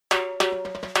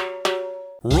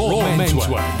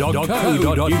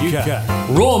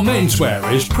rawmenswear.co.uk. Raw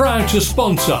Menswear is proud to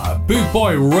sponsor Boot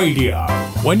Boy Radio.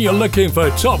 When you're looking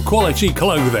for top quality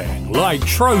clothing like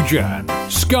Trojan,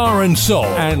 Scar and Soul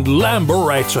and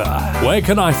Lamberetta, where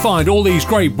can I find all these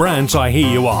great brands, I hear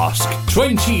you ask?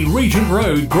 20 Regent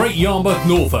Road, Great Yarmouth,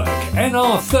 Norfolk,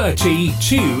 NR30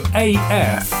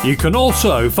 2AF. You can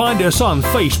also find us on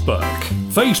Facebook,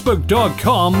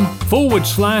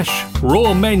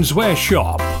 facebook.com/Raw Menswear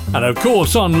Shop, and of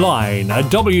course online at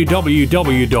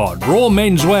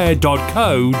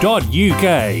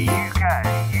www.rawmenswear.co.uk.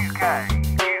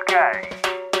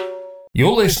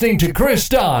 You're listening to Chris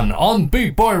Dunn on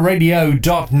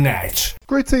bootboyradio.net.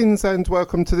 Greetings and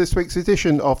welcome to this week's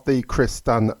edition of the Chris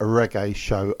Dunn Reggae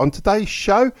Show. On today's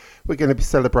show, we're going to be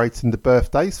celebrating the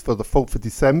birthdays for the 4th of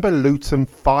December, Luton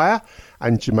Fire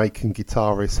and Jamaican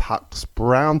guitarist Hux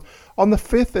Brown. On the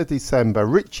 5th of December,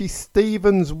 Richie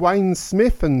Stevens, Wayne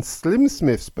Smith and Slim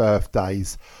Smith's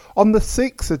birthdays. On the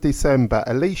 6th of December,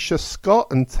 Alicia Scott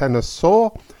and Tenor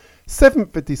Saw.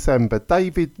 7th of December,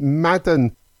 David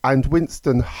Madden and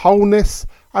Winston Holness,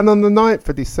 and on the 9th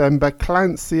of December,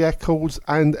 Clancy Eccles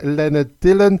and Leonard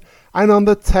Dillon, and on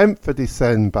the 10th of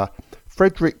December,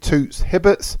 Frederick Toots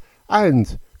Hibberts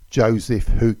and Joseph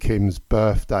Hookim's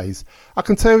birthdays. I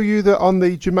can tell you that on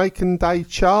the Jamaican Day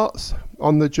charts,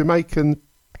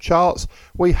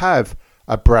 we have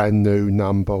a brand new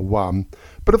number one.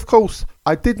 But of course,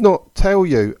 I did not tell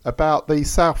you about the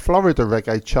South Florida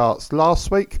reggae charts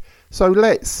last week, so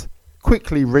let's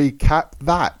quickly recap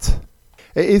that.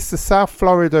 It is the South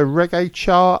Florida Reggae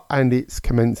Chart and its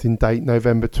commencing date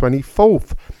November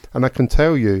 24th. And I can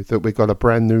tell you that we've got a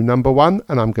brand new number one,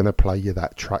 and I'm going to play you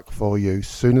that track for you as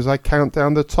soon as I count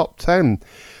down the top 10.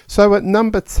 So at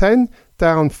number 10,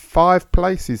 down 5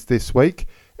 places this week,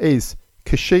 is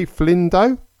Kashif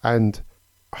Lindo and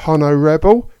Hono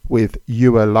Rebel with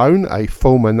You Alone, a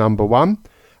former number one.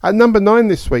 At number 9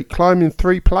 this week, climbing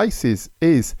 3 places,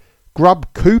 is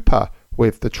Grub Cooper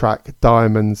with the track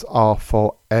Diamonds Are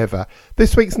Forever.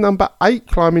 This week's number 8,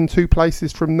 climbing 2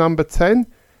 places from number 10,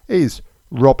 is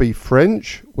Robbie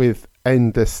French with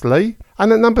Endlessly.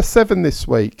 And at number 7 this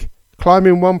week,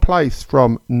 climbing 1 place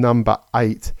from number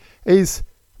 8, is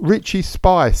Richie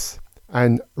Spice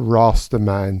and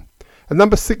Rastaman. At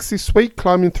number 6 this week,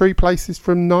 climbing 3 places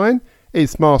from 9,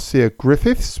 is Marcia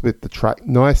Griffiths with the track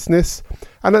Niceness.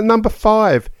 And at number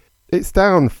 5, it's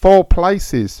down 4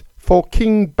 places for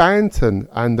King Banton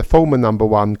and the former number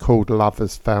one called Love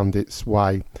Has Found Its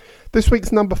Way. This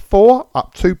week's number 4,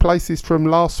 up 2 places from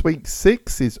last week's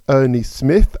 6, is Ernie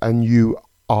Smith and You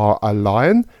Are a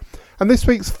Lion. And this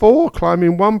week's 4,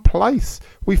 climbing 1 place,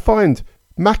 we find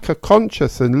Macca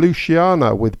Conscious and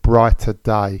Luciana with Brighter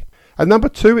Day. At number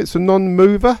 2, it's a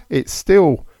non-mover. It's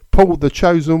still Paul the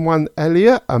Chosen One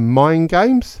Elliott and Mind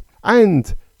Games.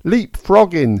 And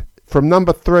leapfrogging from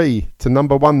number 3 to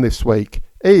number 1 this week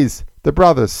is the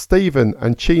brothers Stephen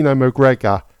and Chino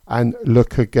McGregor and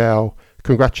Look a Girl.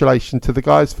 Congratulations to the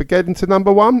guys for getting to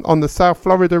number 1 on the South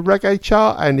Florida Reggae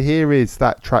Chart, and here is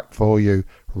that track for you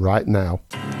right now.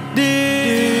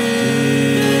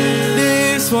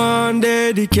 This one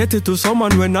dedicated to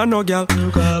someone when I know girl.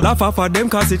 Laugh off of them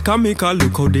cause it comical.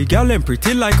 Look how the girl them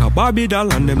pretty like a Barbie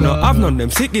doll, and them no have none, them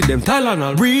sick give them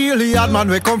Tylenol. Really hard man,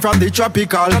 we come from the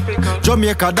tropical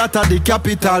Jamaica, that are the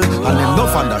capital, and them no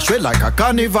fan that straight like a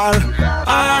carnival.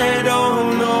 I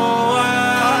don't know why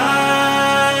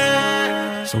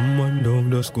someone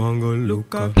don't just go and go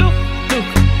look at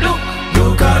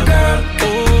look at girl.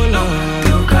 Oh Lord,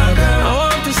 look at girl. I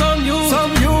want to some you.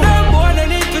 Them boy they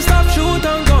need to stop shoot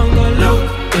and go and go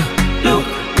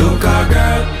look at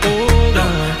girl. Oh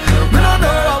Lord, me no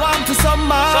know I want to some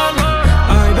man.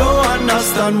 I don't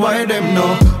understand why them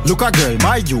know. Look a girl,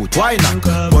 my youth, why not?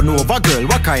 Gun over girl,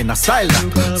 what kind of style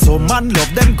that? So man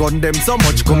love them, gun them so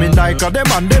much. Coming like a them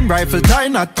and them rifle tie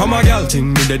not. Come a girl,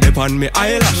 thing me the dip on me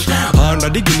eyelash. Under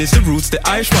the Guinness, the roots, the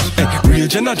ice wash. Hey, real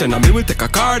Jenna, me will take a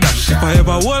car dash. If I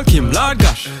ever walk him, Lord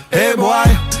gosh. Hey boy,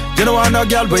 you know want no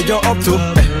girl where you up to?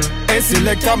 Hey,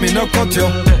 selector, me no cut you.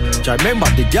 Try remember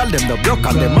the girl them the block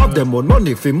and them have them on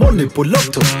money for money pull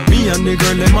up to. Me and the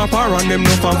girl them a par and them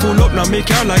no fan full up. Now make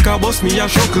her like a boss, me a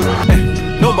shuckle.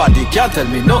 Nobody can tell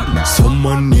me nothing.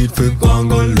 Someone need to go and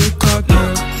go look at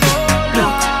her.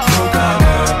 Look at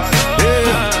her.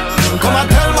 Yeah. Come and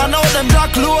tell me now them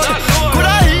black load. Could I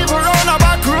even run a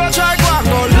back road? Try go and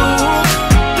go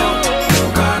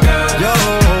look at her. Yo,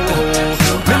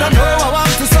 me no know I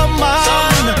want to some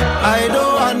man. I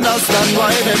don't understand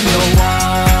why them no want.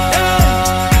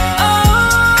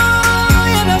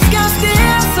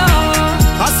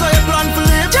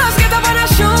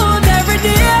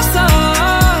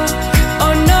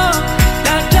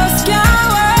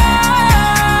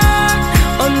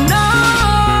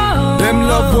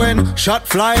 Shot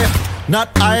fly, not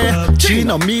I. She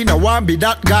no me no want be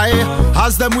that guy.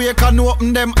 As them wake and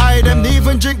open them eye, them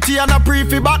even drink tea and a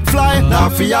pre-fi bat fly. Now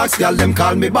fi ask girl them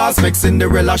call me boss, make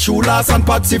Cinderella shoelace and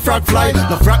Patsy frack fly.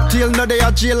 The frack tail no they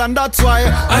a jail and that's why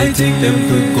I think them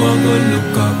could go and go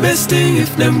look up. Best thing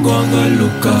if them go and go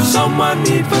look up. Someone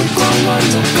need to go and go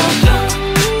look up.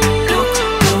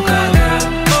 Look at girl,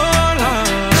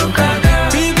 look at girl.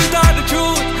 People tell the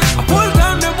truth. I pull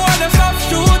down the boy that stop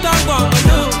shoot and go and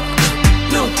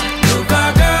look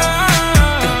at girl.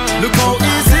 Look how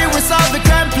easy we solve the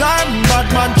crime plan. Bad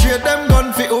man trade them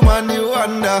gun for woman, you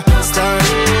understand.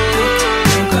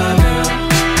 Look at girl,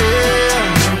 Yeah,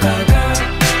 look at girl.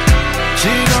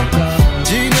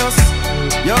 Genius,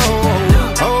 yo,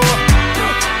 oh,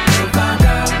 Look at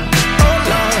girl, oh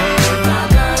Lord.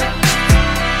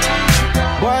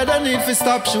 Why don't need to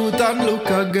stop shoot and look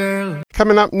a girl?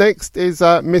 Coming up next is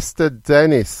Mr.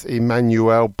 Dennis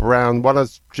Emmanuel Brown, one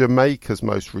of Jamaica's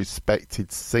most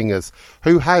respected singers,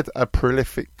 who had a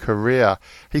prolific career.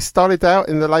 He started out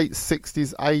in the late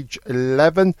 60s, age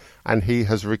 11, and he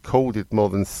has recorded more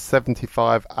than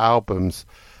 75 albums.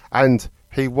 And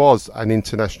he was an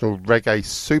international reggae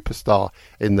superstar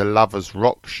in the lovers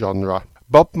rock genre.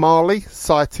 Bob Marley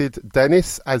cited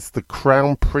Dennis as the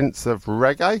crown prince of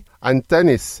reggae, and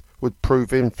Dennis would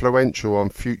prove influential on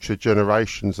future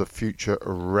generations of future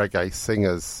reggae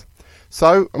singers.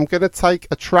 So I'm going to take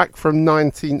a track from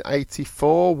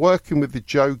 1984, working with the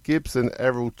Joe Gibbs and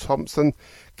Errol Thompson,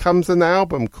 comes an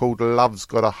album called Love's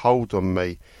Got a Hold on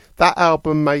Me. That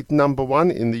album made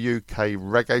 #1 in the UK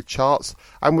reggae charts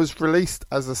and was released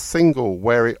as a single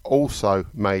where it also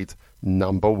made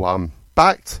 #1.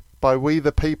 Backed by We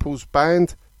the People's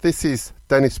Band, this is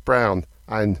Dennis Brown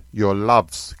and Your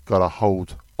Love's Got a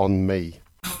Hold on Me.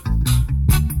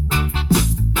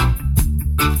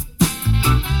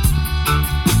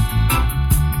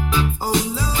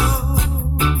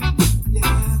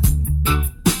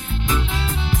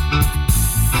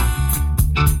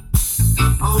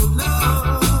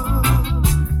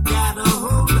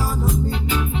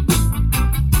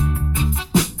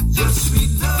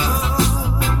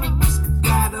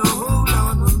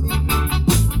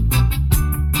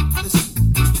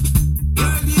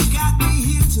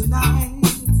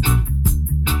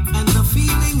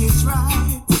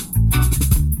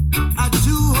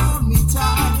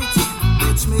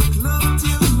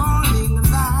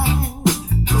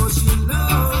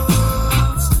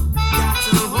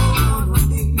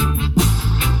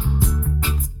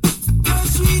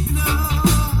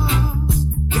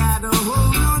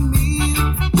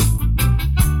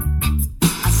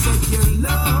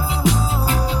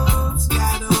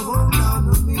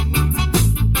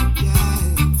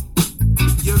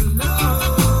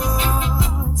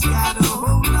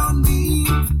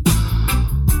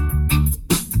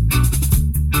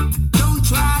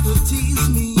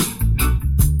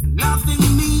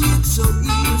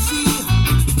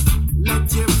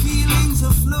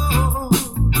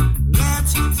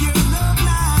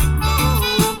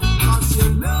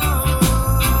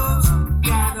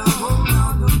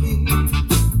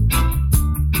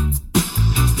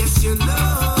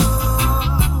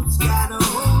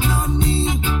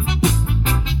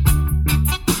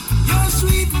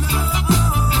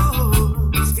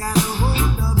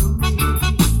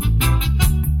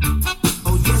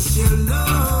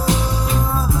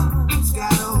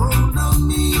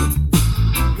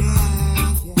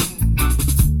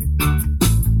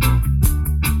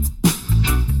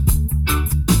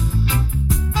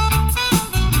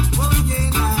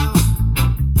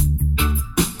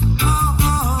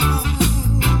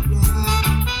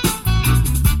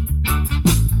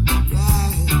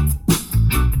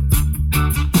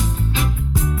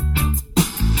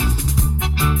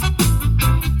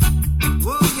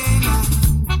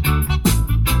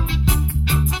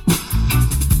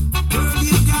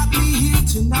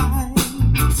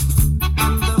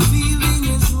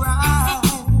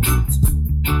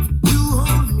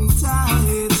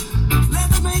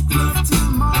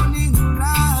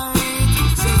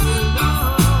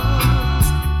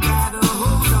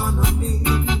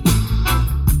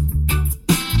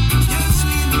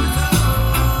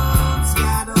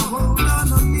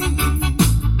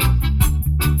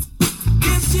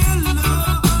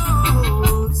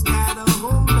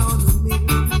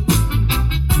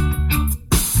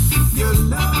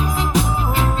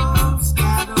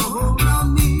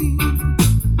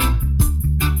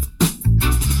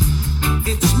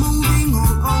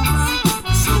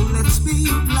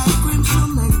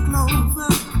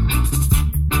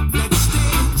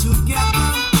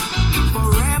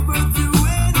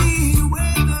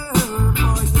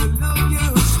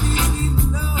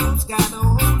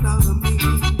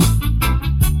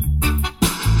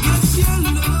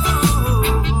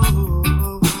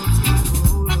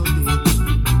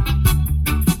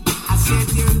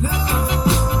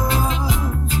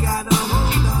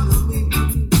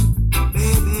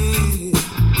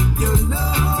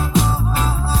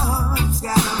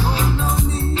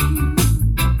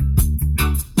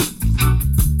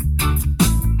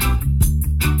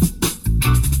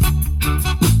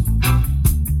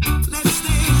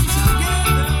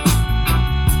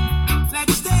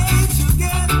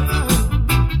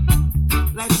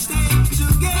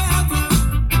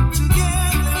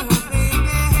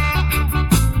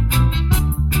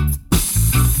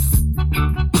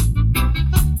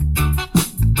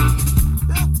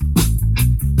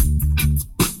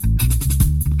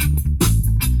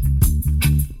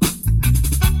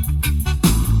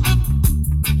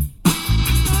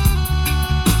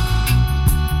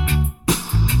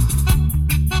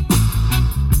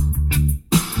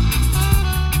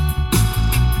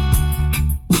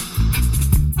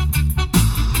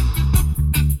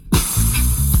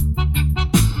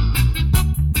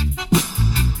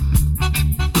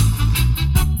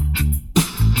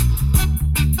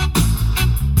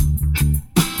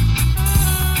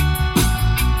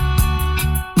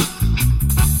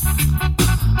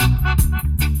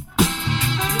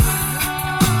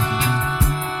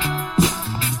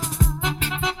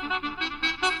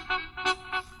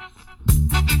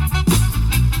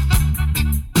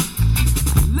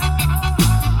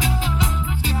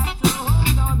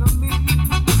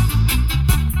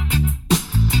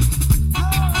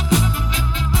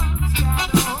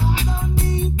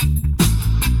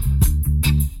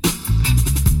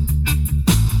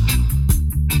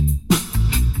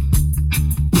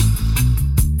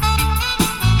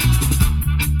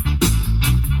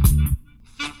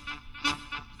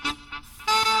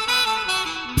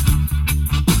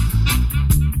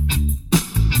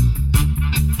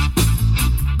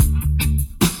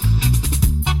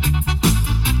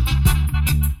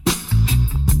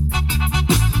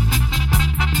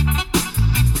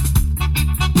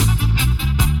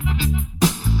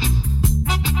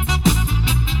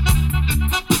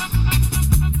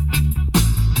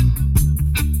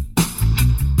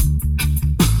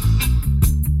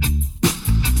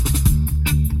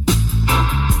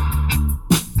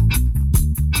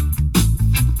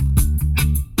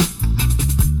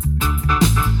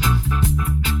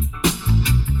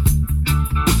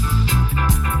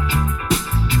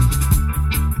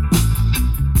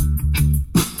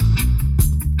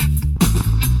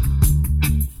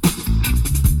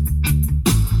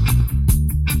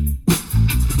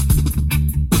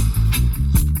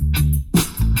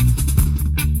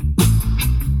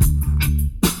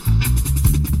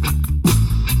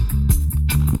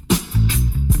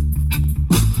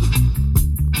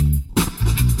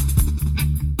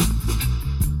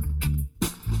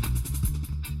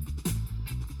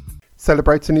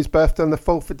 Celebrating his birthday on the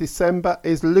 4th of December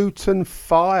is Luton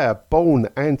Fire, born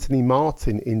Anthony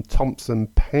Martin in Thompson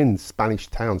Pen, Spanish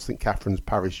town, St Catherine's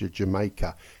Parish of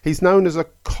Jamaica. He's known as a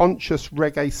conscious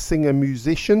reggae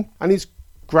singer-musician, and his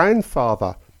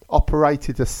grandfather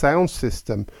operated a sound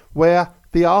system where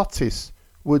the artists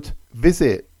would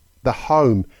visit the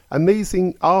home, and these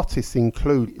artists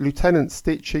include Lieutenant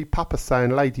Stitchie, Papa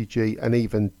San, Lady G and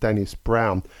even Dennis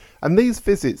Brown, and these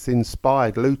visits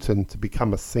inspired Luton to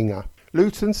become a singer.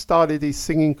 Luton started his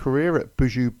singing career at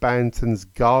Buju Banton's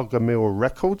Gargamel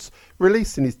Records,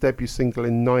 releasing his debut single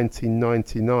in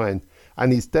 1999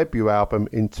 and his debut album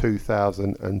in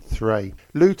 2003.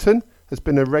 Luton has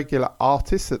been a regular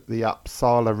artist at the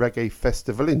Uppsala Reggae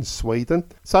Festival in Sweden.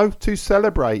 So to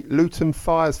celebrate Luton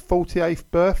Fire's 48th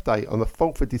birthday on the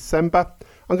 4th of December,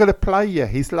 I'm going to play you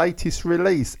his latest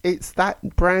release. It's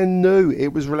that brand new.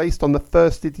 It was released on the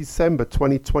 1st of December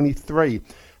 2023.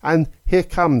 And here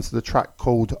comes the track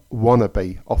called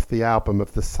Wannabe off the album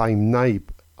of the same name,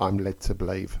 I'm led to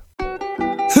believe.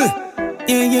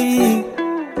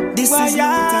 This is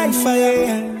your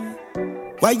fire.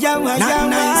 Why not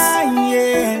nice?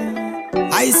 Yeah.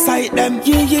 I sight them,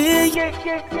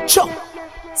 yeah. Chop.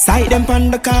 Sight them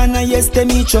on the corner, yes, them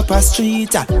each up a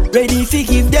street. Ready fi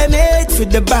give them hate for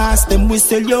the boss, them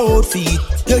whistle your outfit.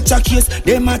 You check yes,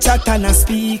 them a chat and a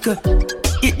speak.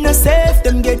 It no safe,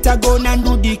 them get a gun and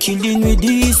do the killing with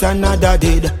this another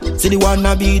dead. So the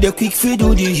wanna be the quick fi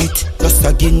do the hit. Just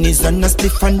a Guinness and a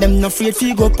spliff and them no afraid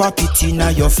fi go pop it in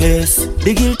your face.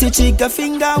 The guilty chick a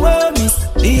finger won't miss.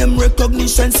 Them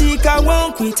recognition seeker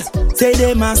won't quit. Say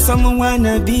them a some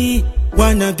wanna be.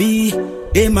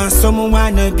 Them a some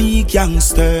wanna be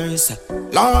gangsters.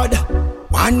 Lord,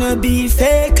 wanna be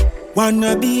fake,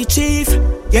 wanna be chief.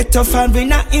 Get off and we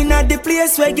not in a the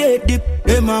place where get deep.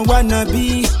 Them a wanna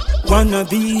be.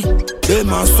 Them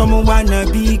a some wanna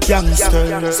be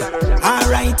gangsters.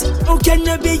 Alright, how can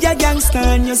you be a gangster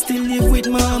and you still live with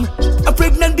mom? A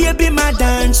pregnant baby mother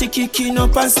and she kicking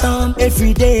up a storm.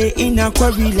 Every day in a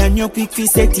quarrel and you quick fi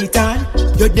set it on.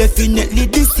 You definitely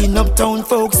dissing uptown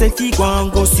folks if you go and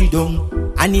go sit down.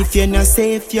 And if you're not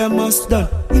safe, you must done.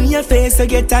 In your face, you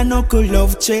get a knuckle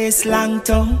of chase long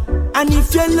tongue. And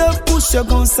if you love push, you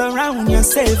gon' surround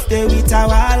yourself there with a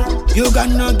wall. You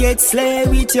gonna get slay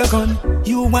with your gun.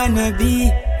 You wanna be.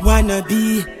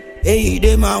 Hey,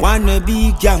 them a wanna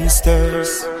be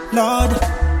gangsters. Lord,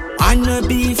 wanna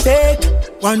be fake,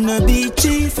 wanna be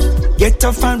chief. Get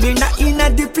off and we not in a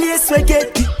the place where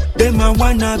get deep. Them a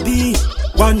wanna be.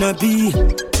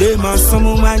 Them a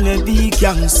some wanna be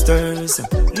gangsters.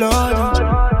 Lord,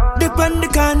 dip on the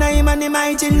corner, him and him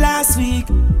hygiene last week.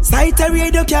 Sight a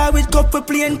radio car with couple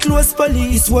plain clothes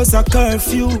police. Was a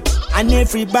curfew and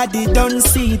everybody done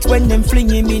see it when them fling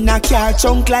him in a car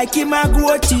chunk like him a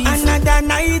goatee. Another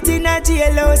night in a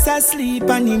jailhouse asleep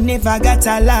and he never got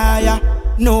a lawyer.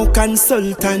 No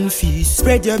consultant fees.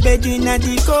 Spread your bed in a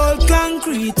the cold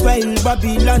concrete while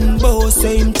Babylon boss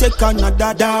say him take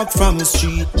another dog from the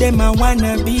street. Them a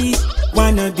wanna be.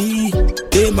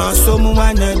 Them a some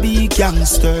wanna be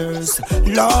gangsters.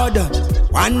 Lord,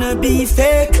 wanna be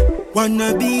fake,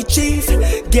 wanna be chief.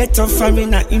 Get off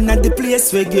foreigner in a the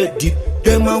place where get deep.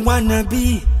 Them a wanna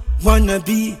be.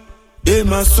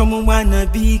 Them a some wanna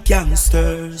be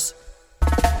gangsters.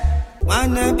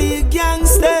 Wanna be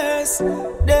gangsters.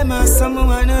 Them a some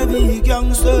wanna be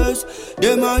gangsters.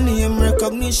 Them a name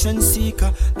recognition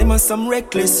seeker. Them a some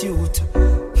reckless youth.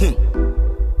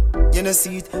 You know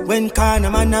see it when corner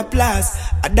man applause.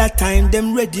 At that time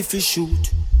them ready for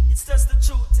shoot. It's just the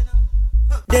truth, you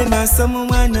know. Them a some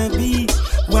wanna be.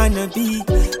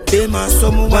 Them a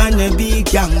some wanna be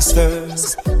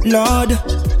gangsters. Lord,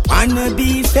 wanna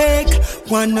be fake,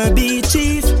 wanna be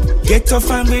chief. Get off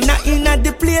and we not in at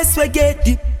the place where get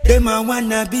deep. Them a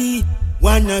wanna be.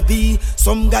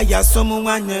 Some guy a some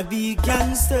wanna be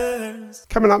gangsters.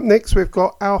 Coming up next, we've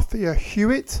got Althea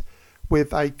Hewitt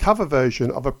with a cover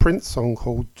version of a Prince song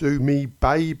called Do Me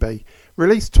Baby,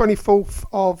 released 24th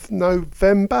of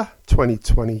November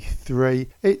 2023.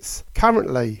 It's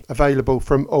currently available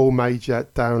from all major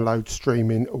download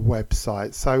streaming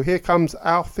websites. So here comes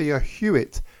Althea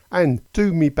Hewitt and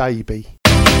Do Me Baby.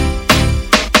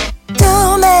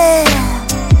 Do me,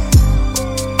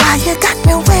 why you got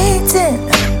me waiting?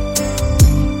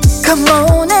 Come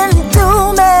on and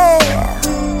do me,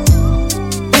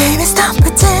 baby, stop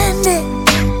pretending.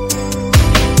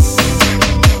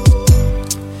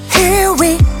 Here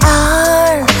we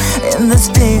are in this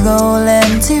big old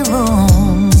empty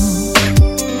room,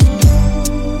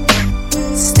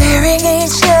 staring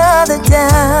each other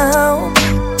down.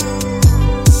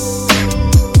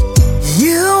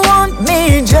 You want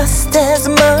me just as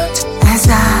much as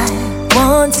I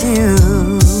want you.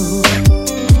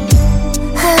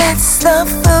 Let's stop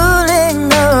fooling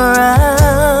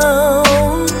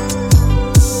around.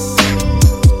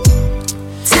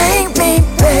 Take me,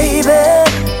 baby,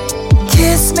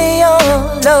 kiss me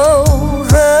all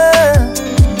over.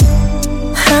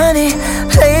 Honey,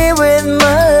 play with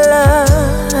my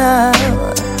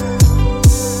love.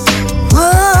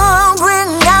 Whoa,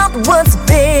 bring out what's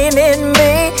been in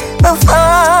me for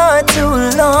far too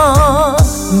long.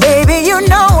 Baby, you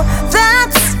know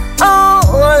that's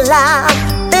all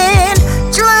I've been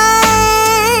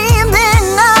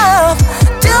dreaming of.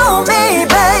 Do me,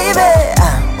 baby,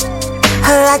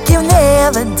 like you've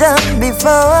never done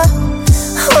before.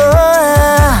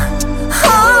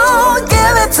 Oh,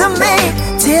 give it to me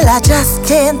till I just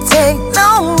can't take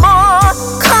no more.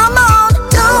 Come on,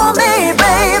 do me,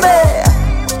 baby,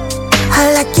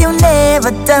 like you've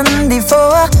never done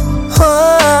before.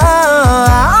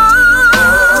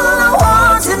 I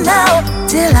want you now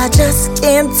till I just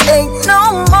can't take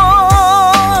no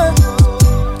more.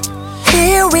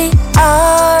 Here we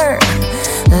are,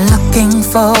 looking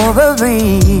for a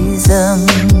reason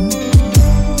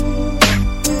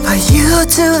for you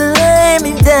to lay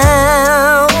me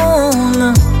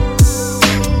down.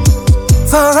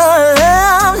 For a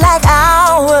love like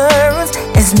ours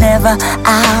is never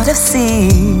out of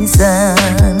season.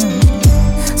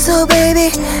 So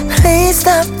baby, please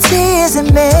stop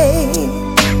teasing me.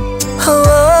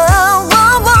 Oh,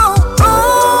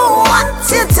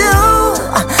 what you do,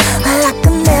 like I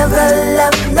never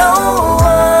loved no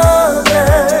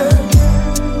other.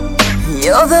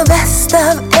 You're the best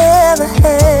I've ever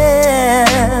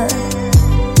had.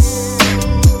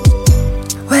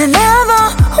 Whenever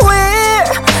we're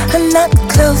not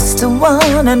close to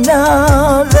one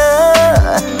another,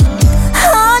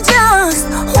 I just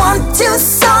want you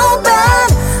so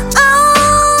bad.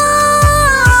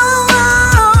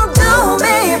 Oh, do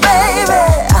me, baby,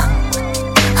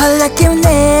 like you've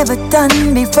never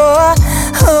done before.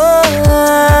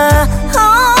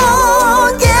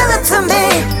 Oh, give it to me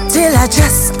till I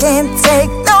just can't take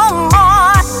no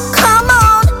more. Come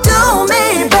on, do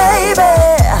me, baby,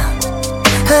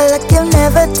 like you've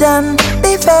never done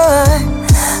before.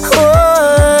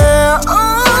 Oh, I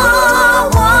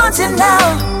want you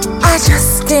now, I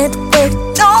just can't wait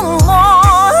no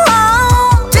more.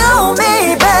 Do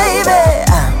me, baby,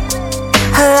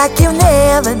 like you've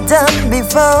never done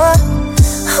before.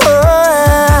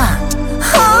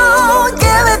 Oh,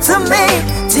 give it to me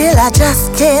till I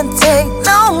just can't take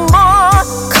no more.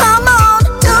 Come on,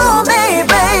 do me,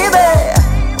 baby,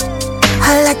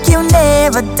 like you've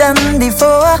never done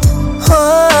before. I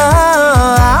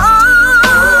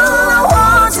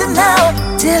want you now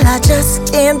till I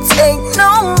just can't take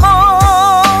no more.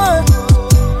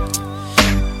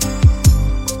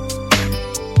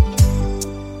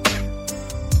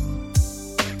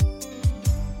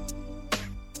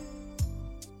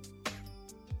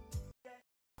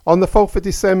 On the 4th of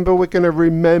December, we're going to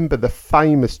remember the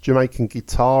famous Jamaican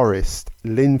guitarist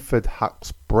Linford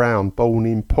Hux Brown, born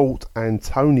in Port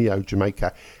Antonio,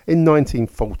 Jamaica in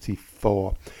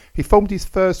 1944. He formed his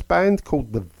first band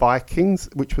called the Vikings,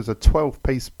 which was a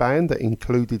 12-piece band that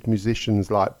included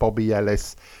musicians like Bobby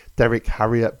Ellis, Derek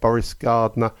Harriott, Boris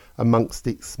Gardner, amongst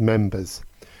its members.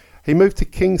 He moved to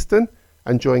Kingston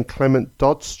and joined Clement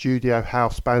Dodd's studio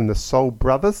house band the Soul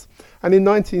Brothers, and in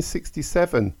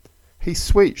 1967 he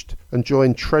switched and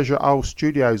joined Treasure Isle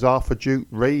Studios, Arthur Duke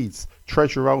Reid's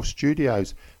Treasure Isle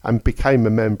Studios, and became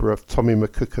a member of Tommy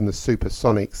McCook and the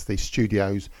Supersonics, the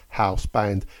studio's house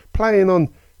band, playing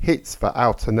on hits for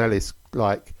Alton Ellis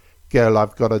like Girl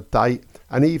I've Got a Date,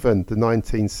 and even the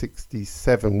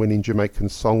 1967 winning Jamaican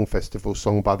Song Festival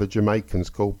song by the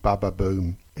Jamaicans called Baba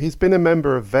Boom. He's been a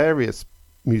member of various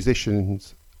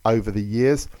musicians over the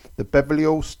years: the Beverly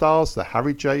All-Stars, the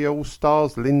Harry J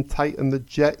All-Stars, Lynn Tate and the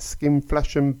Jets, Skin,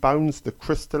 Flesh and Bones, the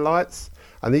Crystallites,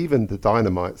 and even the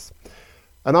Dynamites.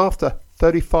 And after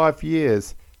 35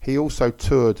 years, he also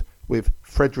toured with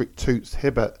Frederick Toots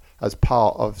Hibbert as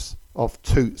part of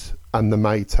Toots and the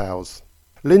Maytals.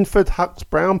 Linford Hux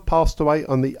Brown passed away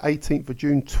on the 18th of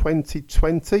June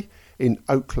 2020 in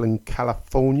Oakland,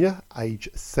 California, age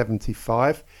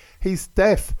 75. His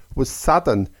death was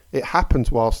sudden. It happened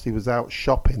whilst he was out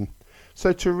shopping.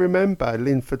 So to remember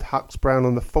Linford Hux Brown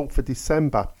on the 4th of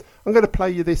December, I'm going to play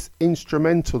you this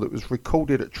instrumental that was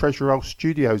recorded at Treasure Isle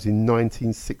Studios in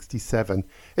 1967.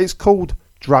 It's called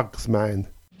Drugs Man.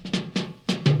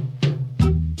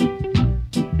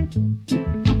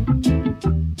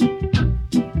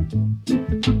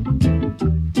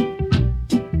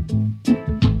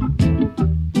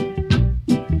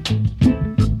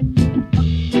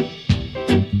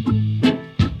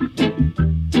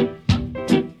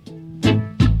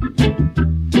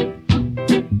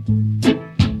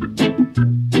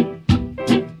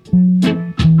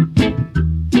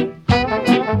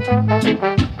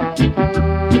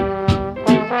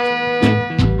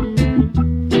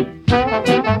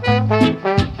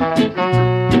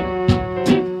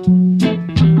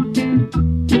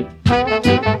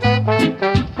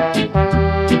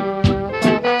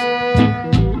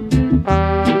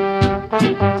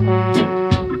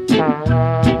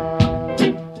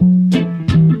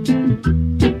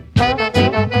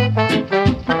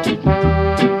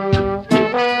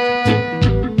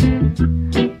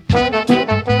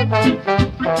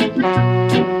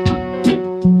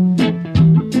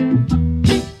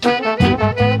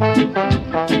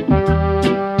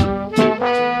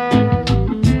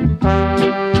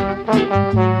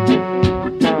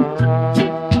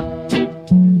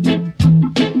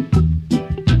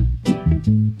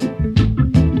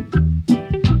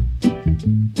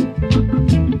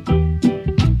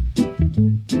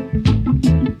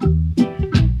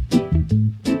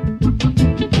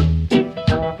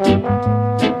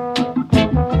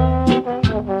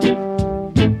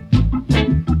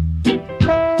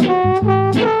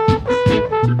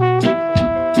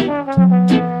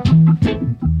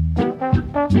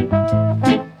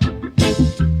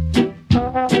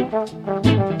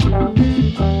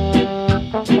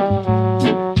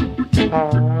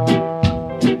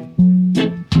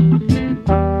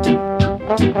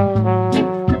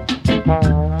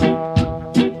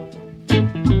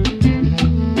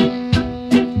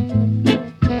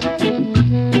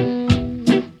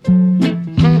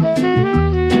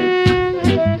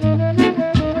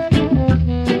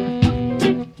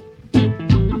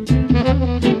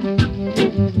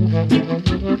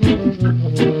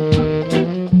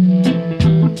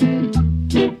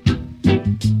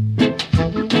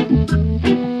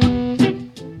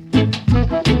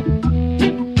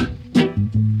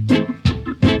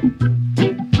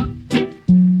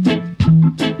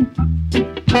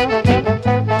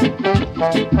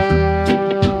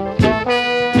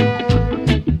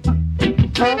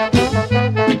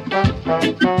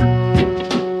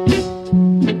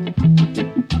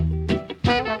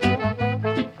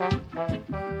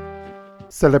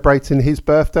 Celebrating his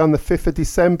birthday on the 5th of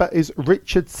December is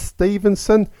Richard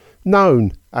Stevenson,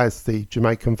 known as the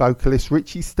Jamaican vocalist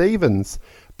Richie Stephens.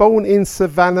 Born in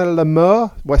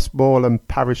Savannah-le-Moor, Westmoreland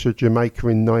Parish of Jamaica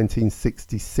in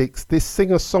 1966, this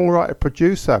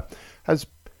singer-songwriter-producer has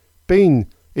been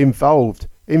involved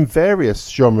in various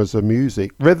genres of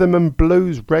music: rhythm and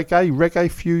blues,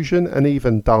 reggae fusion and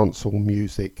even dancehall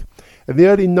music. In the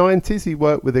early 90s he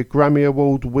worked with a Grammy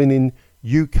Award winning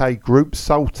UK group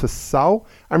Soul to Soul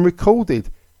and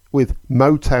recorded with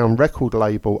Motown record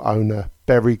label owner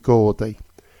Berry Gordy.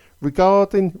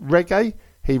 Regarding reggae,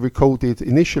 he recorded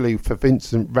initially for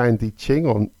Vincent Randy Ching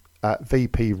on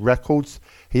VP Records.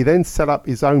 He then set up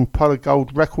his own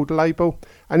Polygold record label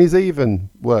and he's even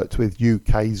worked with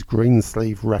UK's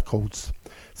Greensleeve Records.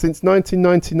 Since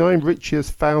 1999, Richie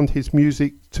has found his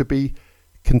music to be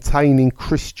containing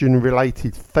Christian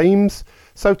related themes.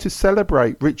 So to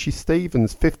celebrate Richie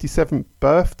Stephens' 57th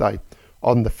birthday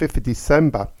on the 5th of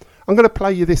December, I'm going to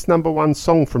play you this number one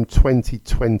song from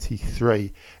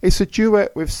 2023. It's a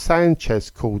duet with Sanchez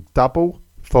called Double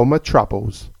for My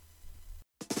Troubles.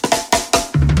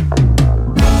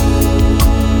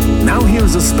 Now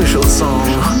here's a special song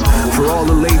for all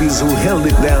the ladies who held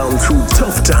it down through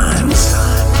tough times.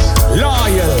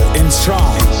 Loyal and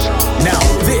strong. Now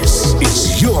this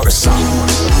is your song.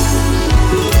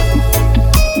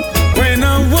 When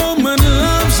a woman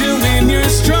loves you in your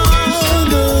struggles,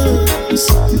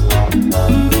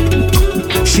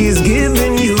 she's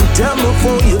giving you double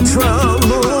for your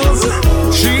troubles.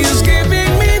 She's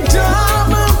giving me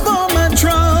double for my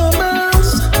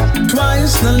troubles.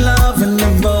 Twice the love and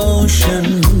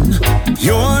devotion.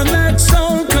 You're that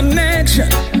soul connection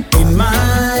in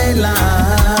my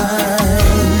life.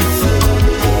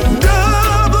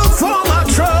 Double for my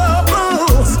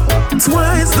troubles.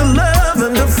 Twice the love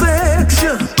and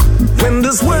affection. When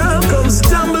this world comes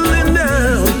tumbling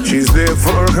down, she's there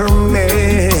for her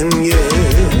man, yeah.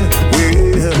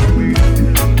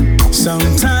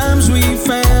 Sometimes we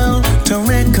fail to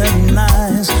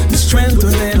recognize the strength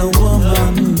within a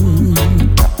woman.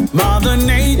 Mother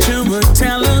Nature would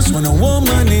tell us when a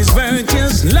woman is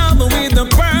virtuous, love her with a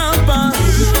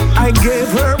purpose. I gave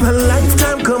her a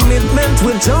lifetime commitment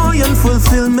with joy and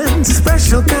fulfillment,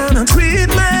 special kind of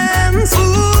treatment.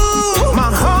 Ooh,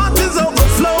 my heart is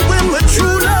overflowing with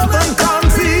true love and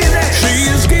confidence. She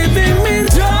is giving me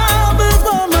double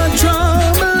for my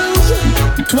troubles.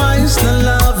 Twice the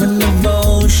love and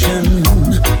devotion.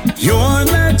 You're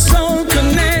that soul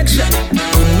connection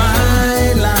in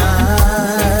my life.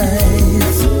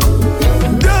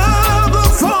 Double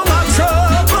for my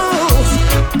troubles.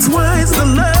 Twice the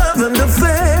love and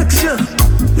affection.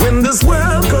 When this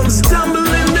world comes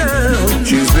tumbling down,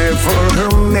 she's there for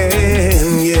her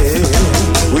man, yeah.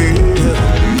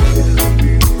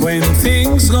 When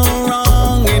things go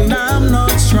wrong and I'm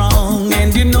not strong,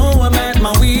 and you know I'm at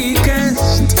my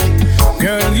weakest,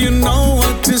 girl, you know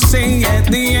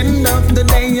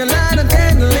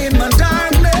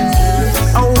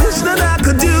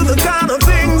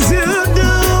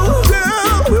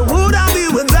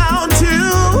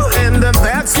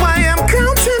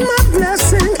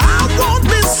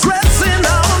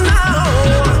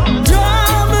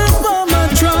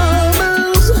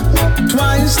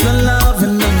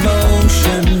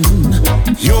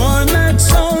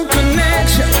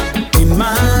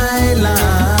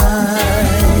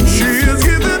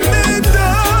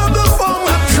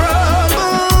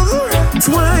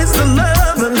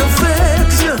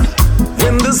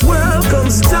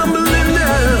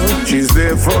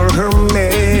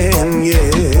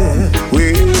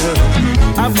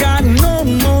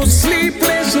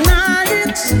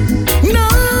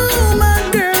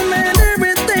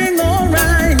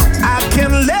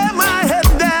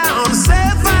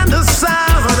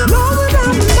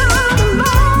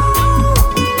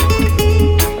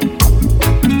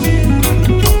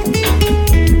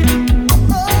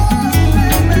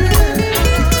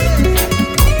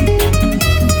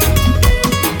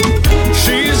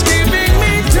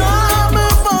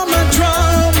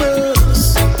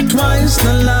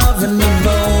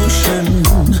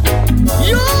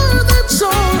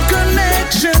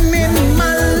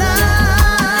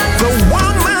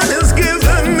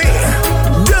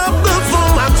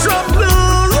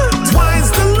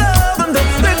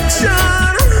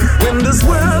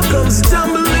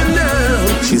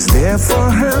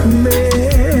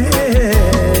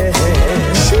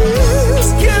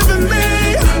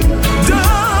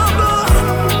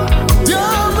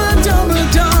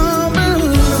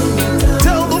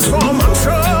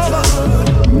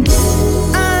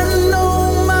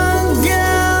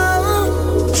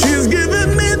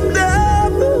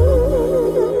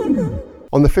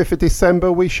On the 5th of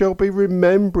December, we shall be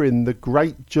remembering the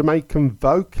great Jamaican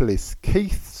vocalist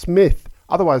Keith Smith,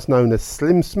 otherwise known as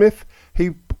Slim Smith.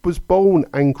 He was born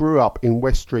and grew up in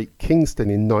West Street, Kingston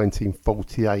in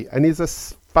 1948 and is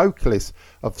a vocalist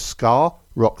of ska,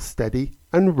 rocksteady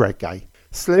and reggae.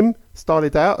 Slim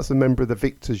started out as a member of the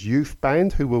Victor's Youth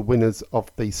Band, who were winners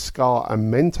of the Ska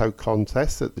and Mento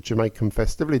contest at the Jamaican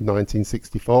Festival in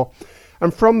 1964.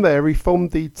 And from there he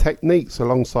formed the Techniques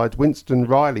alongside Winston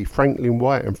Riley, Franklin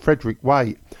White and Frederick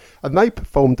Waite. And they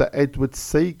performed at Edward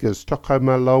Seeger's Tocco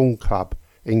Malone Club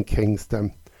in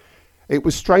Kingston. It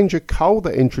was Stranger Cole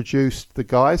that introduced the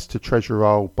guys to Treasure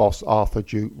Isle boss Arthur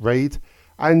Duke Reid,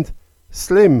 and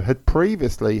Slim had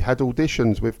previously had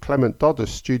auditions with Clement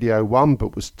Dodder's Studio One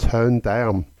but was turned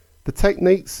down. The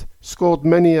Techniques scored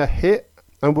many a hit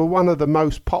and were one of the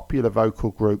most popular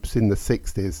vocal groups in the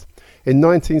 60s. In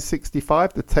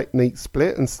 1965 the Techniques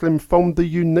split and Slim formed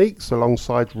the Uniques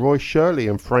alongside Roy Shirley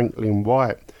and Franklin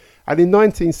White. And in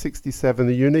 1967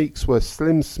 the Uniques were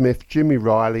Slim Smith, Jimmy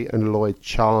Riley and Lloyd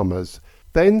Chalmers.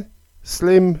 Then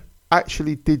Slim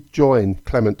actually did join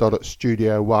Clement Dodder's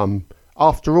Studio One.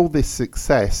 After all this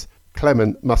success,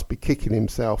 Clement must be kicking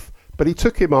himself, but he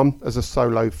took him on as a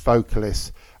solo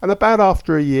vocalist. And about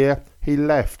after a year, he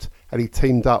left and he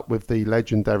teamed up with the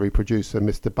legendary producer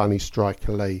Mr. Bunny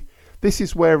Striker Lee. This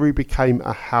is where he became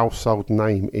a household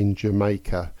name in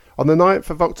Jamaica. On the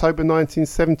 9th of October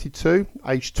 1972,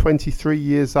 aged 23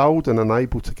 years old and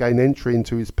unable to gain entry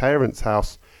into his parents'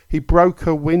 house, he broke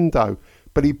a window,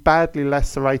 but he badly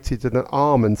lacerated an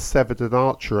arm and severed an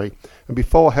artery, and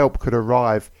before help could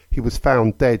arrive, he was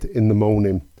found dead in the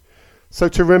morning. So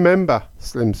to remember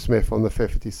Slim Smith on the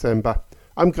 5th of December,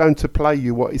 I'm going to play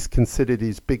you what is considered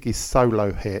his biggest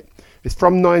solo hit. It's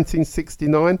from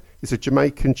 1969, it's a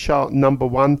Jamaican chart number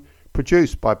 1,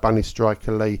 produced by Bunny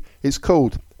Striker Lee. It's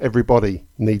called Everybody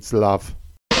Needs Love.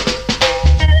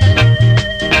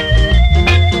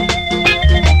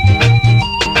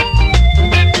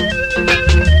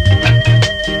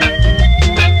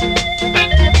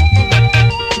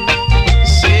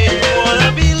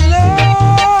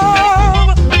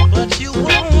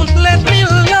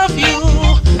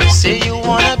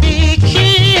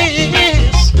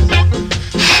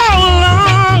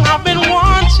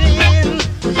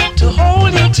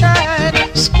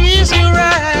 Squeeze you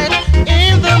right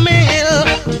in the middle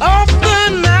of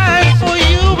the night. For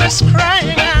you is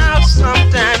crying out,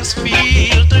 sometimes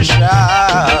feel to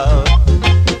shout.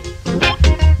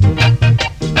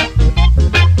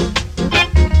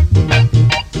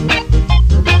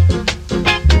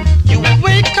 You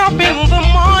wake up in the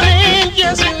morning,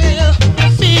 yes you will,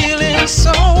 feeling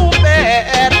so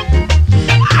bad.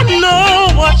 I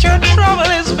know what your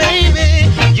trouble is, baby.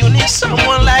 You need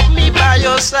someone like me by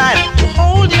your side to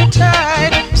hold you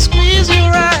tight, squeeze you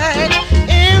right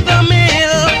in the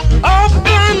middle of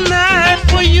the night.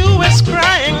 For you is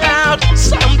crying out,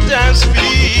 sometimes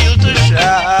feel to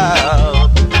shout.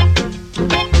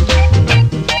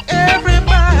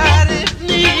 Everybody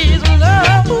needs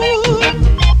love.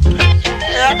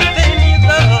 Yeah, they need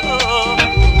love.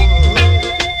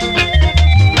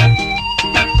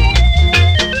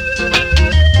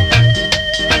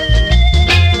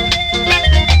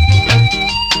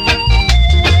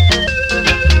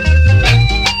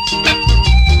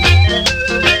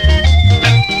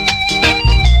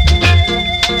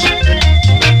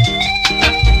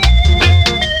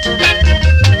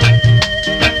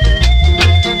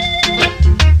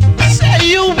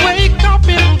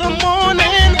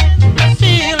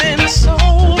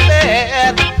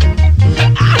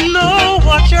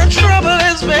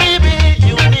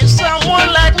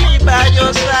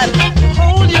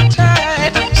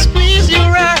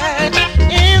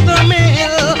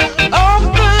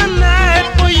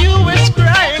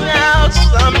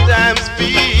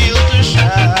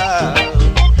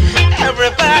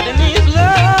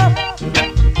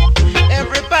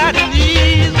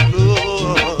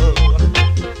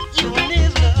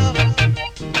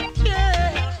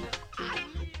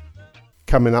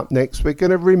 Coming up next, we're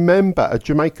going to remember a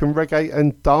Jamaican reggae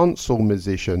and dancehall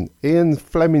musician, Ian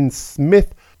Fleming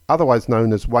Smith, otherwise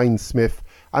known as Wayne Smith,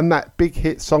 and that big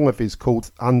hit song of his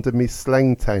called Under Me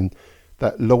Slang 10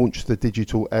 that launched the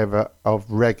digital era of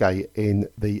reggae in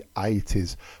the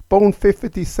 80s. Born 5th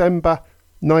of December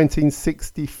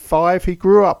 1965, he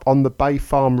grew up on the Bay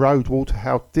Farm Road,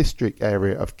 Waterhouse district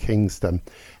area of Kingston.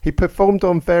 He performed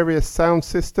on various sound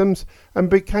systems and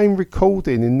began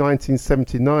recording in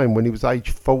 1979 when he was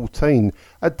aged 14,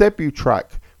 a debut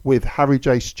track with Harry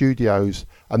J Studios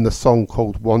and the song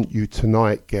called Want You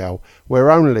Tonight Girl, where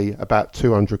only about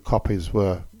 200 copies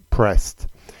were pressed.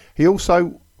 He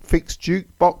also fixed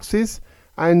jukeboxes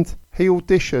and he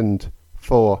auditioned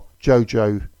for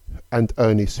Jojo and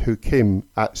Ernest Hukim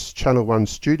at Channel 1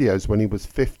 Studios when he was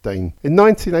 15. In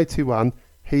 1981,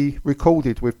 he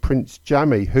recorded with Prince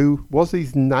Jammy, who was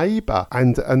his neighbour,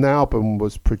 and an album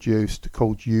was produced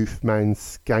called Youth Man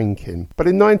Skanking. But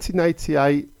in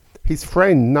 1988, his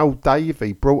friend Noel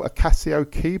Davey brought a Casio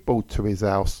keyboard to his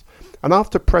house, and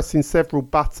after pressing several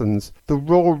buttons, the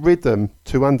raw rhythm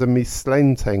to Under Me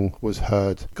Slenting was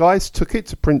heard. Guys took it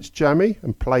to Prince Jammy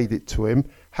and played it to him.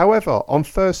 However, on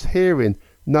first hearing,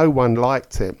 no one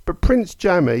liked it. But Prince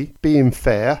Jammy, being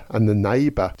fair and the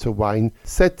neighbour to Wayne,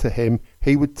 said to him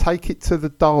he would take it to the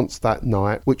dance that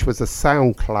night, which was a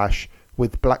sound clash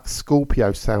with Black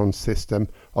Scorpio sound system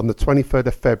on the 23rd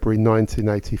of February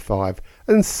 1985,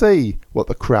 and see what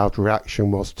the crowd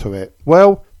reaction was to it.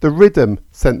 Well, the rhythm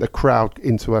sent the crowd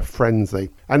into a frenzy,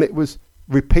 and it was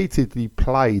repeatedly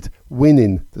played,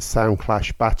 winning the sound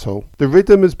clash battle. The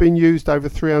rhythm has been used over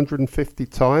 350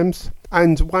 times,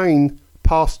 and Wayne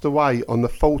passed away on the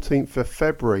 14th of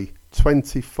February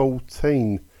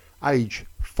 2014, age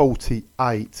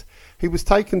 48. He was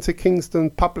taken to Kingston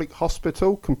Public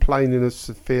Hospital complaining of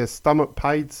severe stomach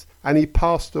pains, and he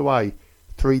passed away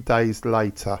 3 days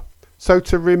later. So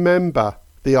to remember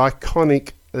the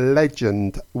iconic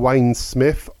legend Wayne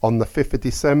Smith on the 5th of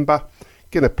December,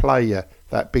 gonna play you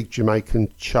that big Jamaican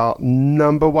chart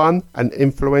 #1, an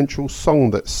influential song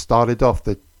that started off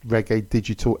the reggae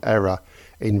digital era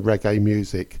in reggae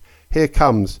music. Here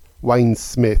comes Wayne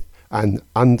Smith and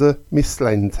Under Me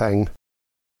Slenting.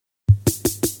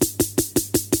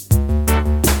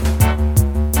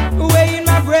 Way in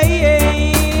my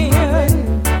brain,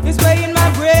 it's way in my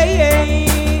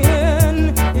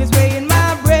brain, it's way in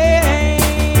my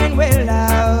brain, well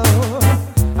now,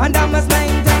 under my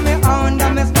slang, tell me under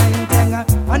my slang,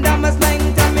 under my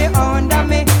slang, tell me under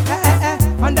me,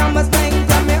 under my slang,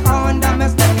 tell me under my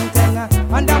slang,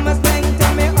 under my slang,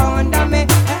 tell me under me,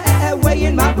 way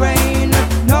in my brain,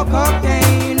 no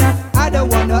cocaine, I don't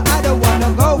wanna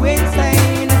go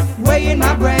insane, way in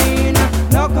my brain,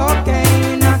 no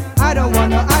cocaine, I don't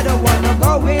wanna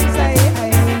go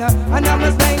insane, under my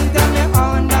slang, tell me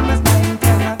under my slang,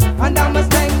 under my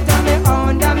slang, tell me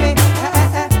under me,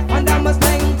 under my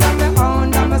slang, tell me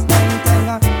under my slang,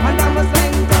 under my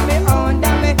slang, tell me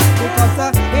under me, because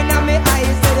in my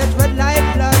eyes see the red like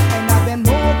blood, and I've been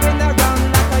moving around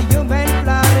like a human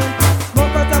blood,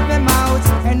 smoke out of my mouth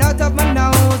and out of my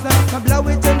nose, I blow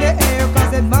it in the air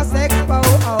cause it must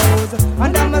expose,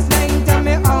 under my slang, tell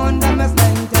me under my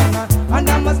slang,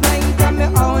 under my slang, tell me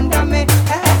under me,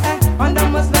 under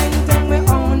my slang, tell me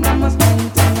under my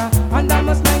slang, under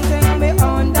my slang, tell me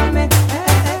under me,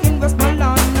 in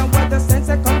Westmoreland, where the sense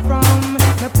I come from, me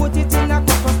put it in a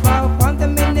cup of pop on the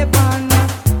minivan,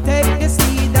 take the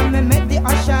seed and me make the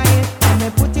ash shine, and me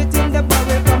put it in the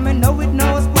barrel, cause me know it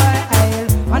knows why,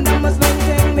 under my slang,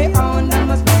 tell me under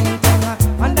my slang,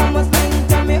 under my slang,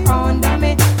 tell me under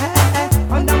me,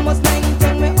 under my slang,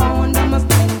 tell me under my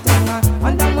slang,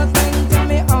 under my slang, tell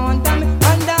me under me,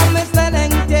 under my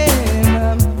slang,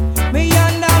 me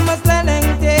under my slang,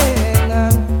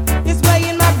 it's way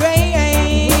in my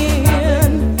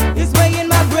brain, it's way in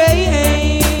my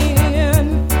brain,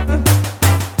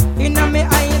 in my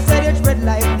eyes said it's red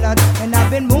like blood, and I've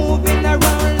been moving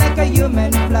around like a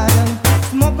human blood,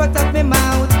 smoke out of my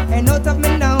mouth and out of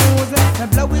my nose, I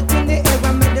blow it in the air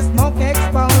and make the smoke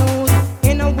expose,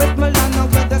 in a Westmoreland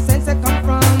where the sense I come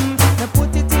from, I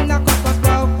put it in a cup of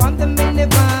pop on the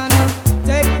minivan,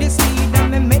 take the seed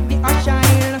and me make the ash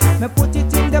shine, me put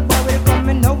it in the barrel cause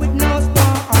me know it no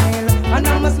spoil, and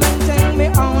I'm a slang, tell me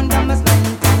under my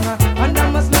slang, under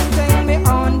my slang, tell me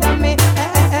under me,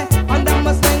 under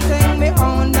my slang, tell me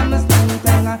under my slang,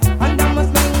 under my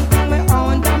slang, tell me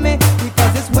under me,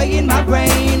 because it's way in my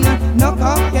brain, no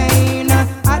cocaine,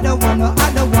 I don't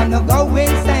wanna go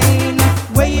insane,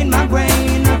 way in my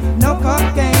brain, no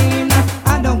cocaine,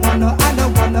 I don't wanna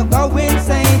go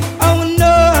insane, oh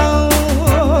no,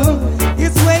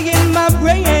 it's way in my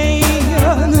brain,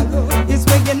 it's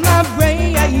way in my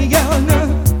brain,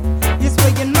 it's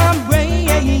way in my brain,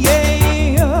 I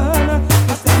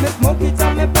say me smoke it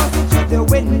and me pass it through the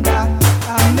window,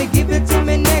 and me give it to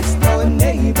me next door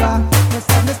neighbor, I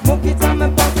say me smoke it and me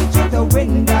pass it through the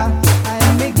window,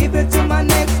 and me give it to my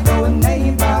next door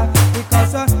neighbor,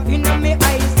 because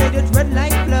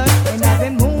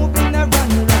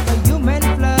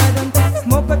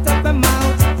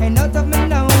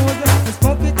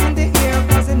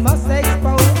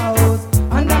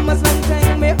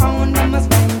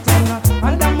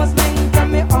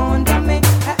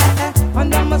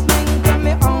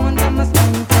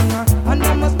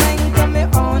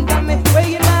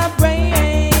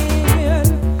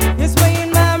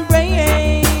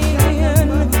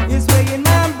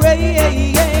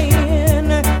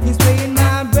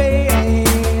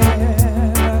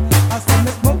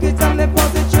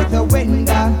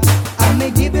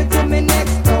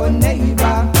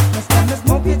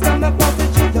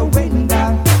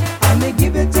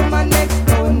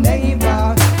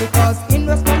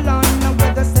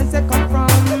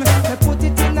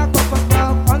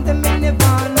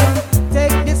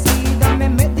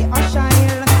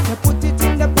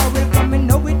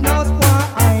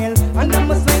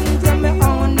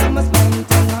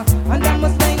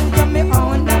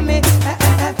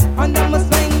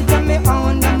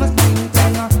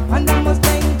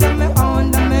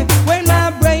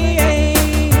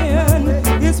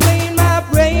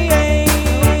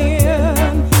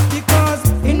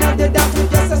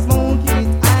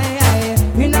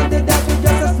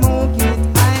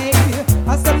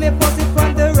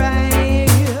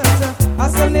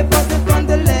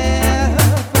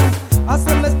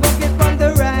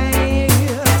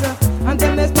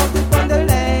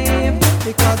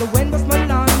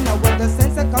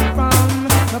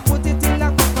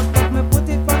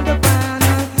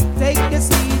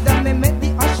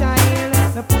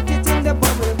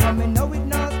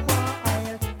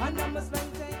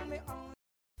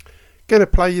Going to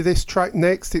play you this track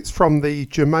next. It's from the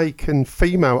Jamaican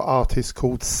female artist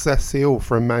called Cecile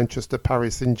from Manchester,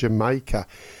 Paris in Jamaica.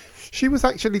 She was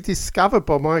actually discovered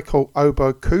by Michael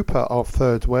Obo Cooper of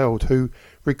Third World, who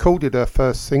recorded her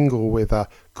first single with her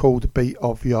called Beat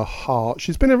of Your Heart.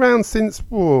 She's been around since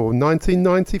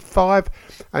 1995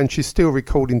 and she's still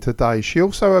recording today. She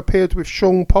also appeared with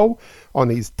Sean Paul on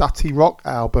his Dutty Rock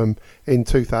album in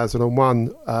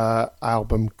 2001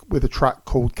 album with a track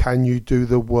called Can You Do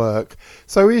The Work.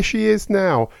 So here she is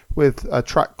now with a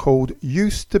track called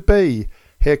Used to Be.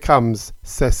 Here comes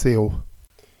Cecile.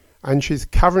 And she's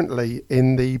currently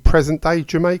in the present day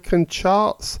Jamaican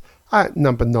charts at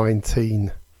number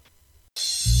 19.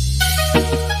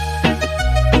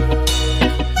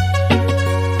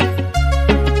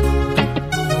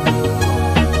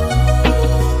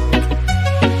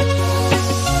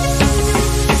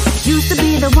 Used to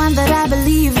be the one that I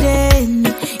believed in,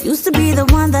 used to be the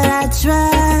one that I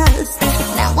trust.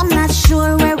 Now I'm not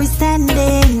sure where we're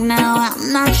standing, now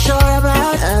I'm not sure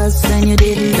about us. And you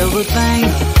didn't do a thing.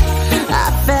 I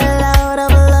fell out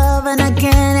of love and I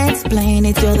can't explain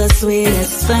it. You're the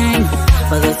sweetest thing,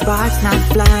 but the spark's not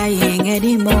flying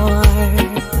anymore.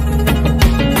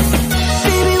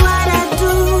 Baby, what I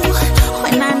do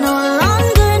when I no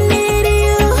longer need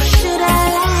you? Should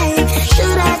I lie?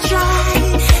 Should I try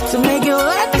to make it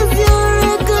work? 'Cause you're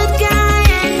a good guy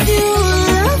and you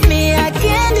love me, I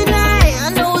can't deny. I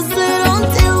know it's good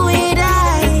until we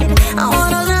died. I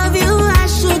wanna love you, I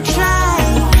should try,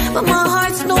 but my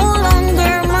heart's no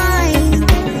longer mine.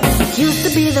 Used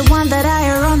to be the one that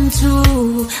I run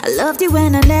to. I loved you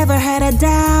when I never had a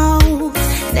doubt.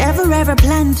 Never ever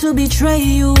planned to betray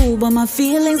you, but my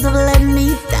feelings have let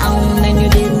me down. And you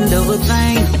didn't do a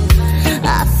thing.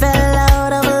 I fell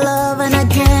out of love and I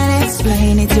can't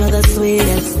explain it. You're the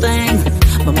sweetest thing,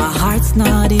 but my heart's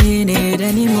not in it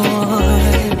anymore.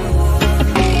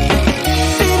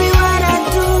 Baby, what I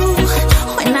do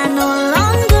when I no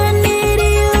longer need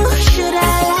you? Should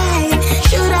I lie?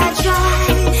 Should I try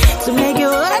to make it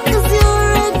work? 'Cause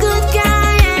you're a good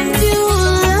guy and you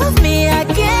love me, I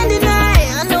can't deny.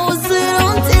 I know it's good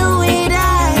until we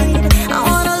died. I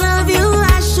wanna love you,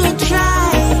 I should try,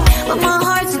 but my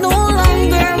heart's no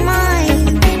longer mine.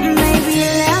 Maybe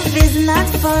love is not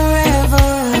forever,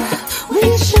 we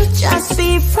should just be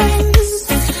friends.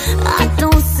 I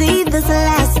don't see this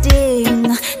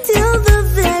lasting till the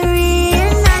very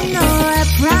end. I know I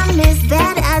promised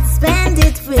that I'd spend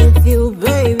it with you,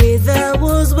 baby. That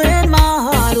was when my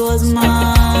heart was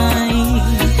mine.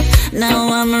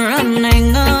 Now I'm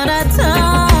running out of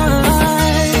time.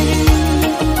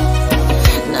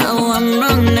 Now I'm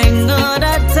running out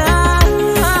of time.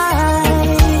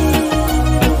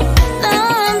 Now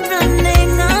I'm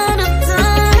running out of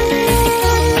time.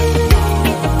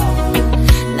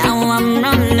 Now I'm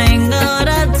running out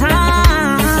of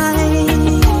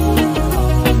time.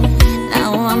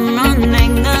 Now I'm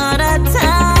running out of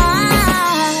time.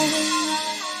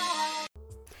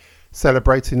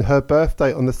 Celebrating her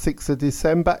birthday on the 6th of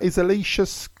December is Alicia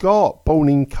Scott, born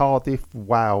in Cardiff,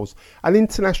 Wales, an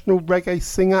international reggae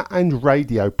singer and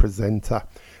radio presenter.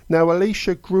 Now,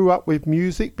 Alicia grew up with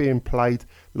music being played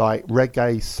like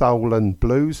reggae, soul and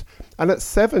blues, and at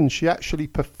 7 she actually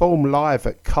performed live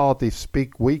at Cardiff's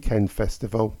big weekend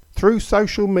festival. Through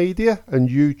social media and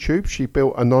YouTube, she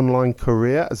built an online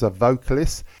career as a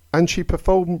vocalist, and she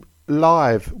performed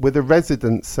live with a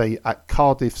residency at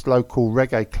Cardiff's local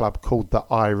reggae club called the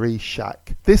Irie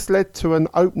Shack. This led to an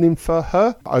opening for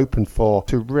her, to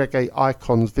reggae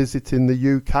icons visiting the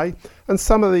UK, and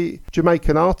some of the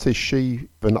Jamaican artists she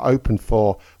even opened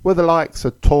for were the likes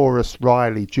of Taurus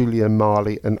Riley, Julian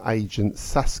Marley and Agent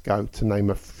Sasco, to name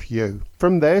a few.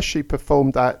 From there she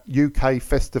performed at UK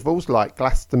festivals like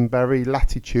Glastonbury,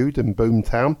 Latitude and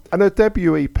Boomtown, and her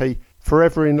debut EP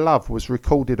Forever in Love was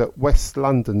recorded at West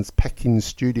London's Pekin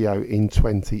studio in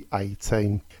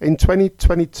 2018. In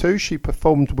 2022 she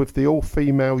performed with the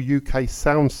all-female UK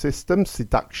sound system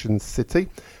Seduction City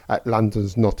at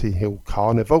London's Notting Hill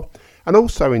Carnival, and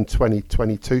also in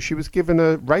 2022 she was given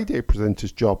a radio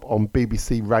presenter's job on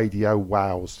BBC Radio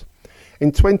Wales.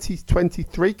 In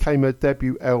 2023 came her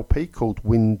debut LP called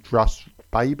Windrush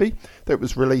Baby that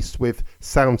was released with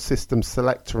sound system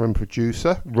selector and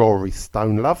producer Rory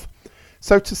Stonelove.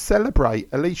 So to celebrate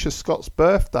Alicia Scott's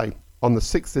birthday on the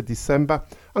 6th of December,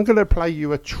 I'm going to play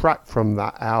you a track from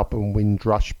that album,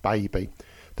 Windrush Baby.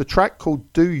 The track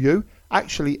called Do You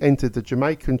actually entered the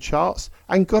Jamaican charts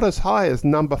and got as high as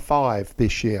number 5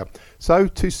 this year. So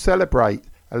to celebrate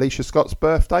Alicia Scott's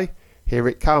birthday, here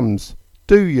it comes,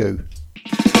 Do You.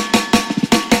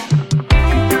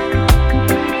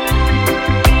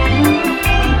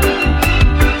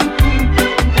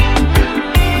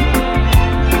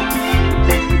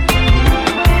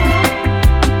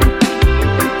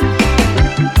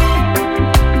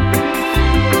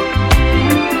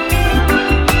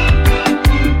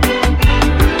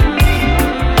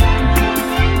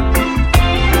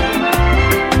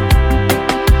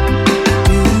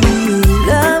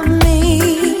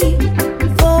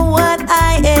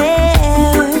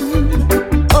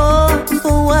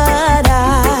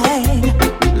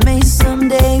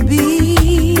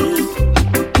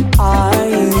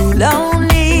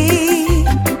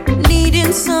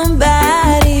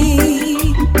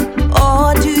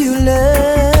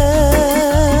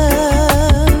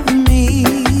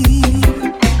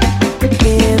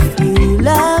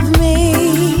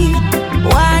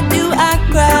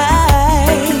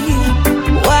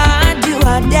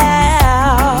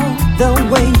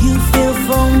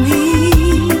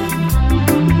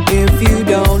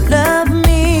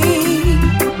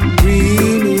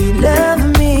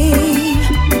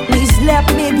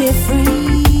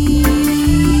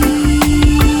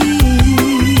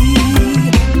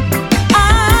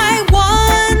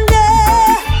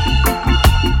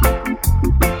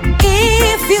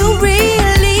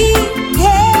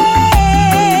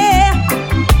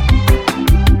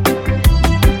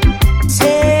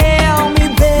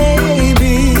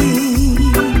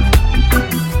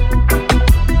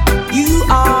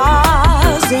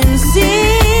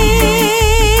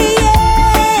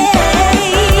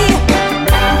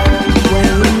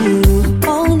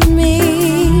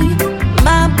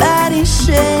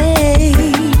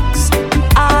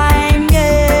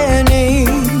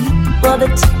 the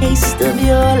taste of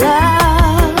your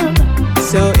love.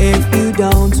 So if you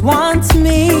don't want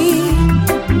me,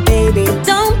 baby,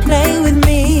 don't play with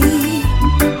me.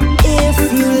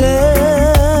 If you love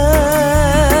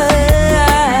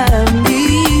me.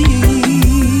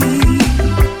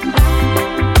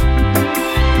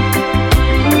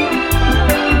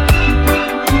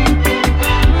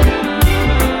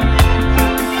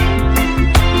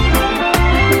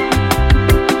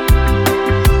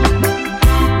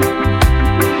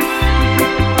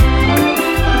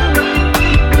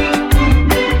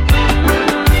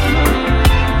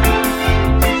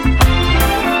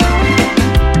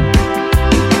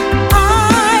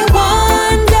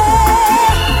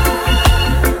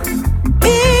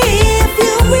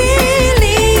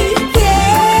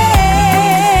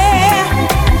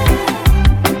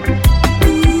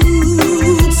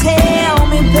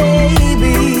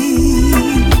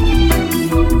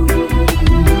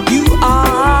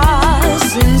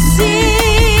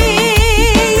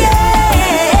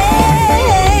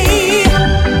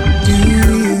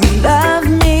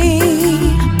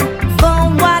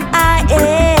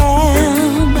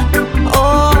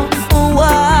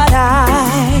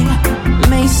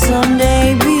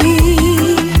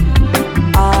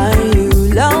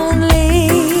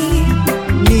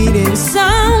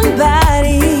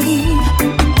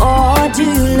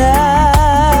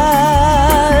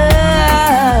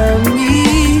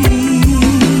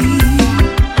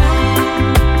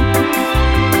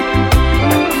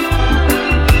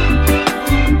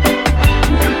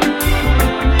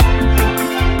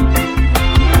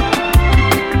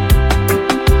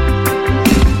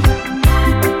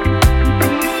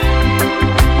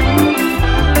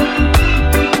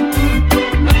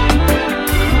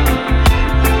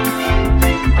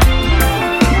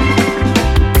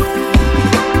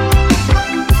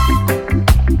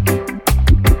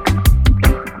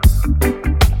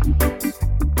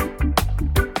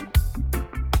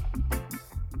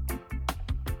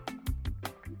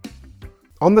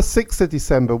 On the 6th of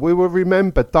December, we will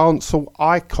remember dancehall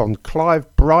icon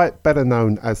Clive Bright, better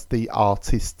known as the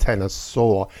artist Tenor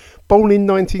Saw. Born in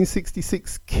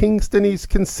 1966, Kingston is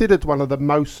considered one of the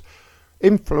most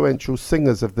influential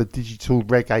singers of the digital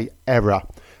reggae era.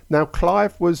 Now,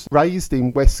 Clive was raised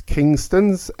in West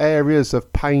Kingston's areas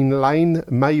of Payne Lane,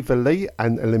 Maverley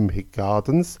and Olympic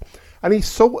Gardens, and he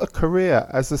sought a career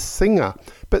as a singer,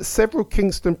 but several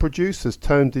Kingston producers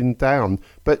turned him down.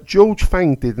 But George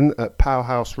Fang didn't at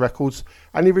Powerhouse Records,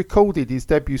 and he recorded his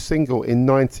debut single in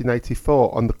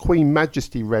 1984 on the Queen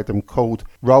Majesty rhythm called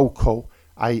Roll Call,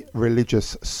 a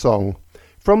religious song.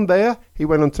 From there, he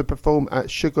went on to perform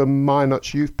at Sugar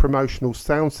Minot's youth promotional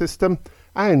sound system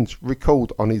and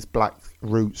record on his Black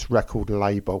Roots record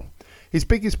label. His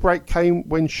biggest break came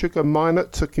when Sugar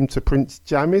Minot took him to Prince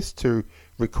Jamis to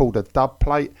record a dub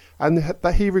plate, and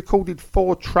he recorded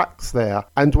 4 tracks there,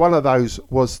 and one of those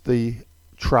was the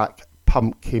track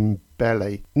Pumpkin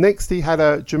Belly. Next, he had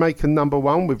a Jamaican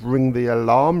 #1 with Ring the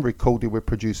Alarm, recorded with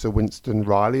producer Winston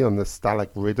Riley on the Stalag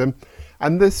rhythm,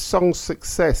 and this song's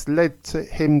success led to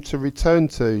him to return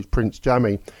to Prince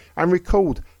Jammy and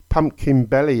record Pumpkin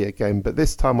Belly again, but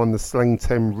this time on the Slang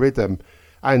 10 rhythm,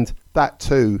 and that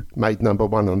too made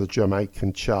 #1 on the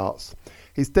Jamaican charts.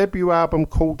 His debut album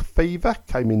called Fever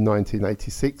came in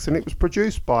 1986, and it was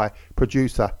produced by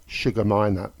producer Sugar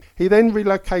Minot. He then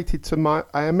relocated to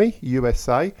Miami,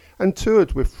 USA, and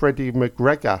toured with Freddie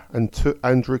McGregor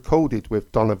and recorded with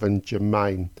Donovan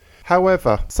Jermaine.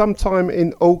 However, sometime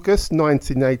in August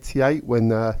 1988, when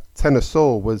Tenor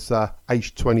Saw was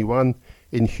aged 21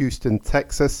 in Houston,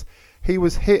 Texas, he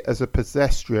was hit as a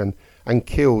pedestrian and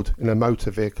killed in a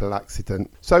motor vehicle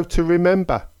accident. So to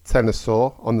remember Tenor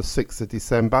Saw on the 6th of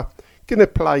December, gonna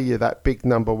play you that big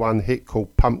 #1 hit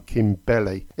called Pumpkin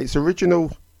Belly. Its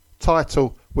original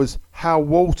title was How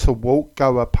Water Walk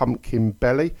Go a Pumpkin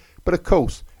Belly, but of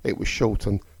course it was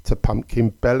shortened to Pumpkin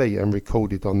Belly and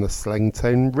recorded on the Slang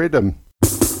 10 rhythm.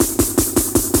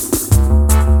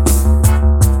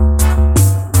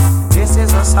 This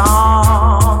is a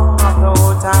song of the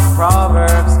old time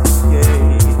proverbs,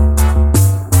 yeah.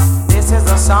 This is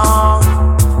a song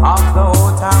of the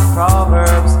old time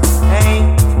proverbs.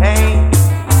 Hey, hey,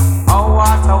 oh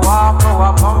what a walk, oh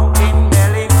a pumpkin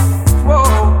belly. Whoa,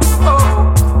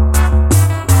 whoa.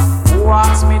 Who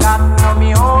asked me that? No,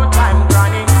 me old time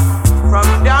granny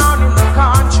from down in the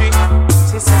country.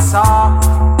 She says,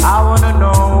 I wanna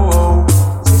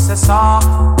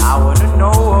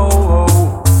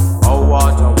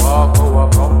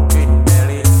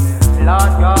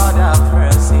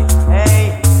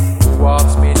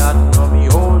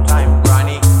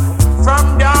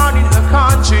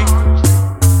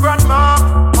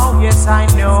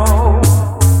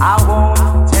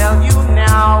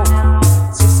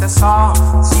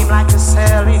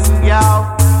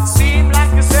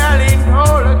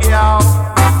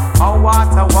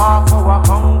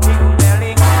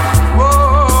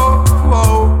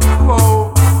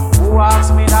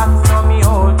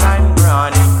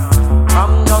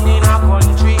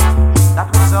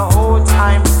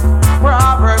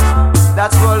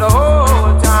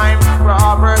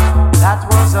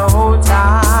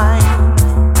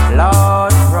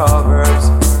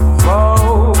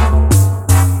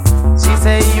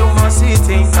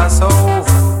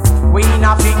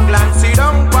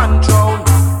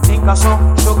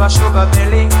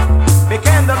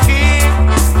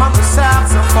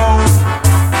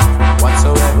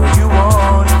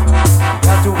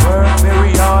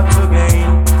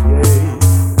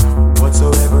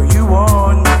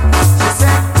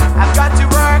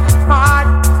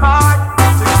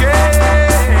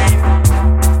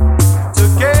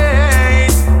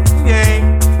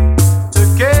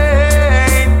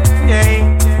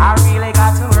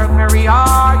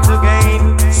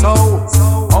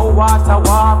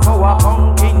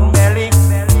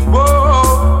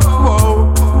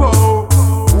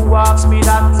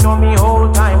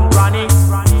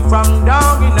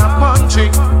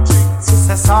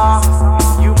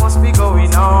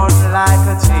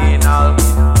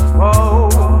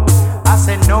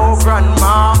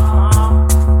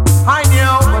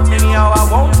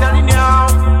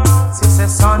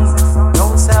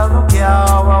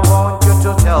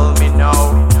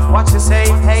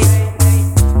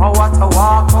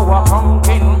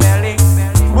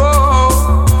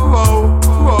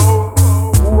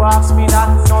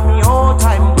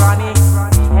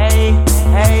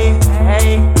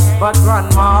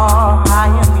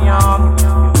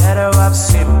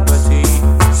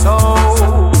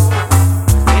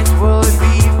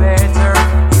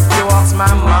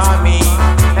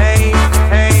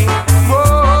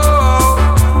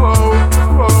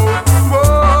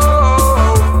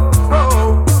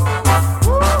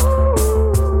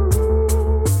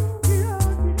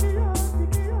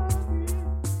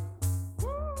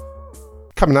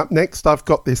Coming up next, I've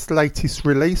got this latest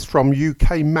release from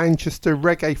UK Manchester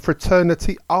reggae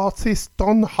fraternity artist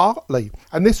Don Hartley.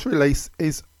 And this release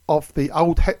is of the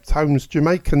old Heptones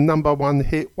Jamaican #1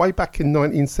 hit way back in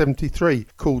 1973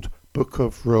 called Book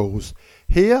of Rules.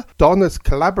 Here, Don has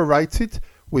collaborated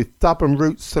with dub and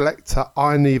roots selector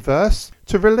Irony Verse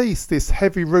to release this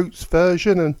heavy roots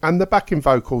version, and the backing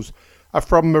vocals are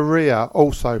from Maria,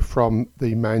 also from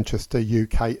the Manchester,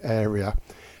 UK area.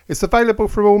 It's available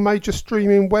from all major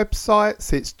streaming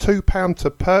websites. It's £2 to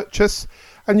purchase,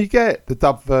 and you get the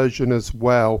dub version as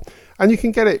well. And you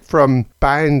can get it from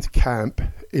Bandcamp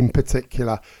in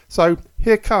particular. So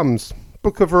here comes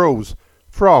Book of Rules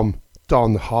from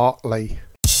Don Hartley.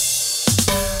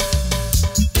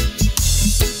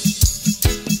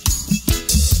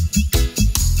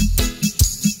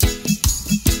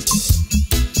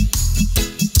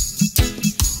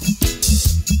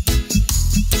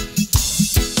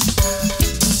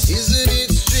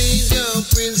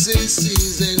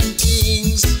 Princesses and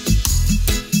kings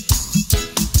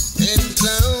and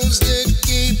clowns that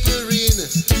capering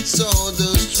saw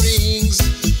the strings,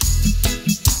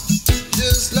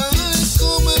 just like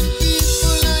common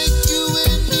people like you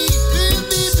and me will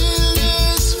be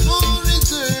builders for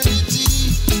eternity.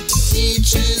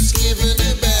 Each is given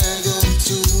a bag of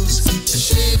tools, a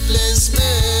shapeless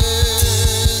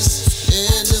mess,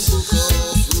 and a book of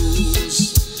rules.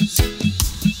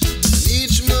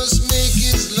 Each must make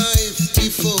his life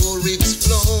before it's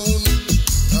flown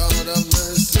out of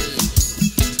mercy,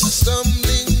 a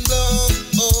stumbling block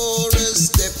or a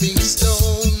stepping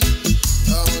stone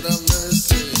out of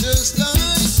mercy. Just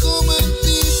like common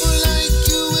people like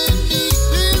you and me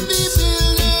will be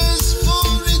builders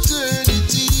for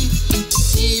eternity.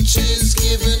 Each is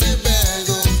given a bag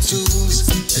of tools,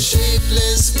 a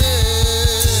shapeless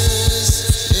mess,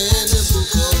 and a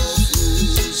book of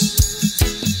rules.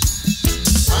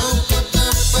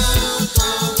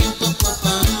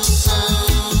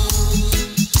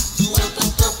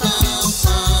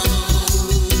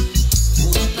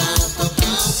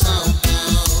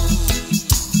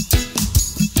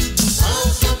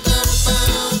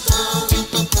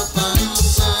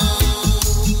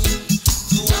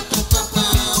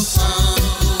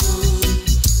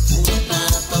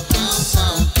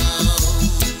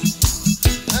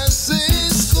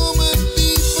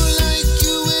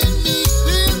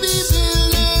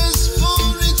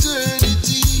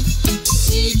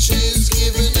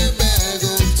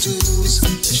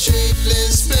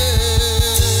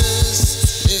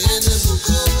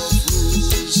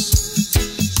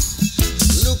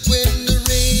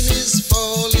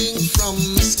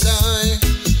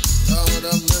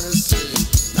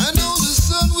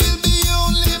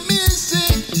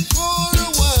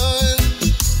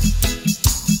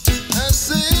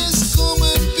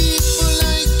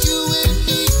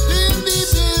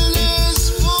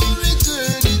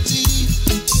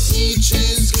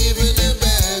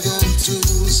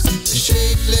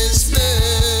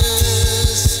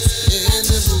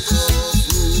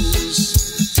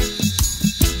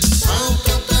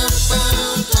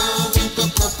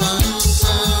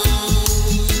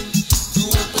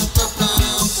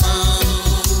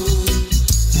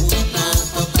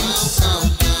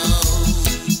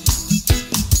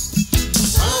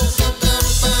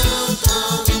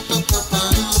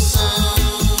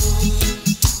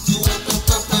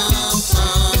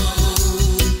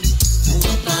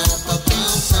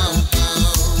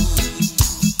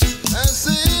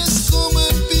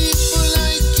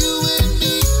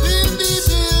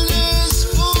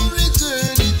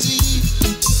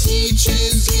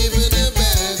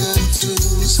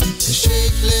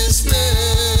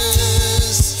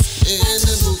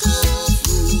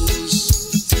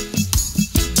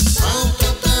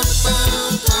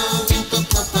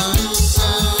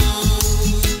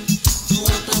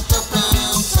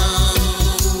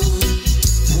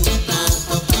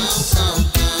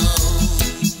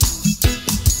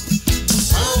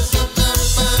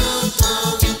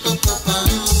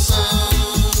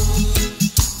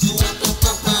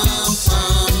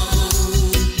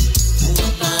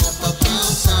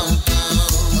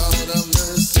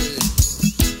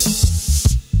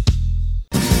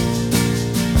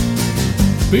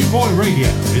 Boot Boy Radio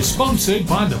is sponsored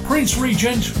by the Prince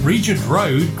Regent, Regent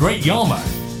Road, Great Yarmouth.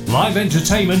 Live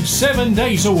entertainment 7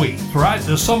 days a week throughout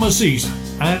the summer season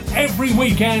and every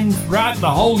weekend throughout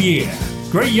the whole year.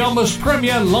 Great Yarmouth's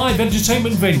premier live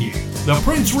entertainment venue, the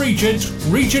Prince Regent,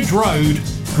 Regent Road,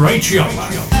 Great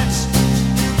Yarmouth.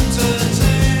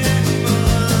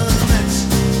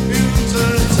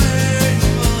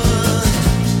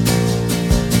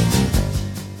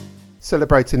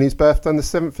 Celebrating his birthday on the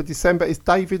 7th of December is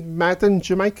David Madden,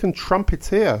 Jamaican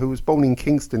trumpeter who was born in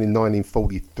Kingston in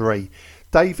 1943.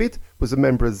 David was a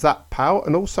member of Zap Powell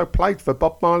and also played for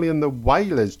Bob Marley and the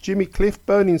Wailers, Jimmy Cliff,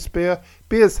 Burning Spear,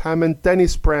 Beers Hammond,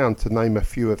 Dennis Brown, to name a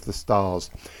few of the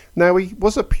stars. Now, he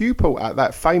was a pupil at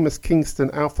that famous Kingston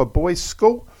Alpha Boys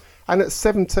School, and at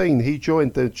 17 he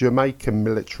joined the Jamaican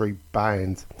military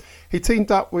band. He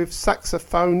teamed up with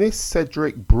saxophonist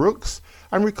Cedric Brooks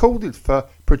and recorded for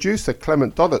producer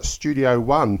Clement Dodd at Studio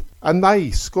One, and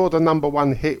they scored a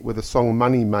 #1 hit with the song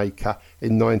Moneymaker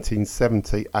in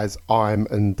 1970 as I'm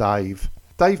and Dave.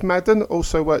 Dave Madden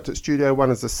also worked at Studio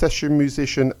One as a session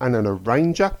musician and an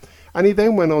arranger, and he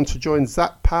then went on to join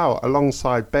Zap Powell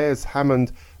alongside Bears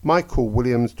Hammond, Michael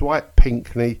Williams, Dwight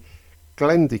Pinkney,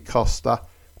 Glenn DeCosta,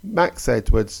 Max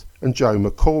Edwards and Joe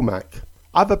McCormack.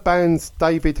 Other bands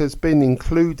David has been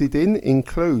included in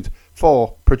include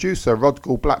for producer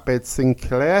Rodgal Blackbeard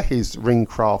Sinclair, his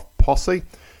Ringcraft Posse,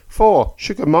 for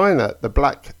Sugar Minor, the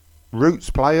Black Roots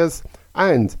Players,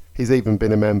 and he's even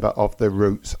been a member of the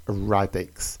Roots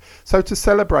Radix. So to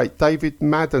celebrate David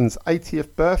Madden's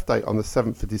 80th birthday on the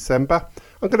 7th of December,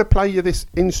 I'm going to play you this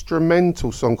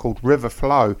instrumental song called River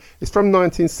Flow. It's from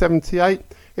 1978.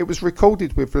 It was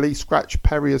recorded with Lee Scratch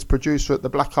Perry as producer at the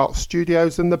Black Art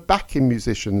Studios, and the backing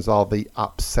musicians are the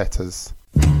Upsetters.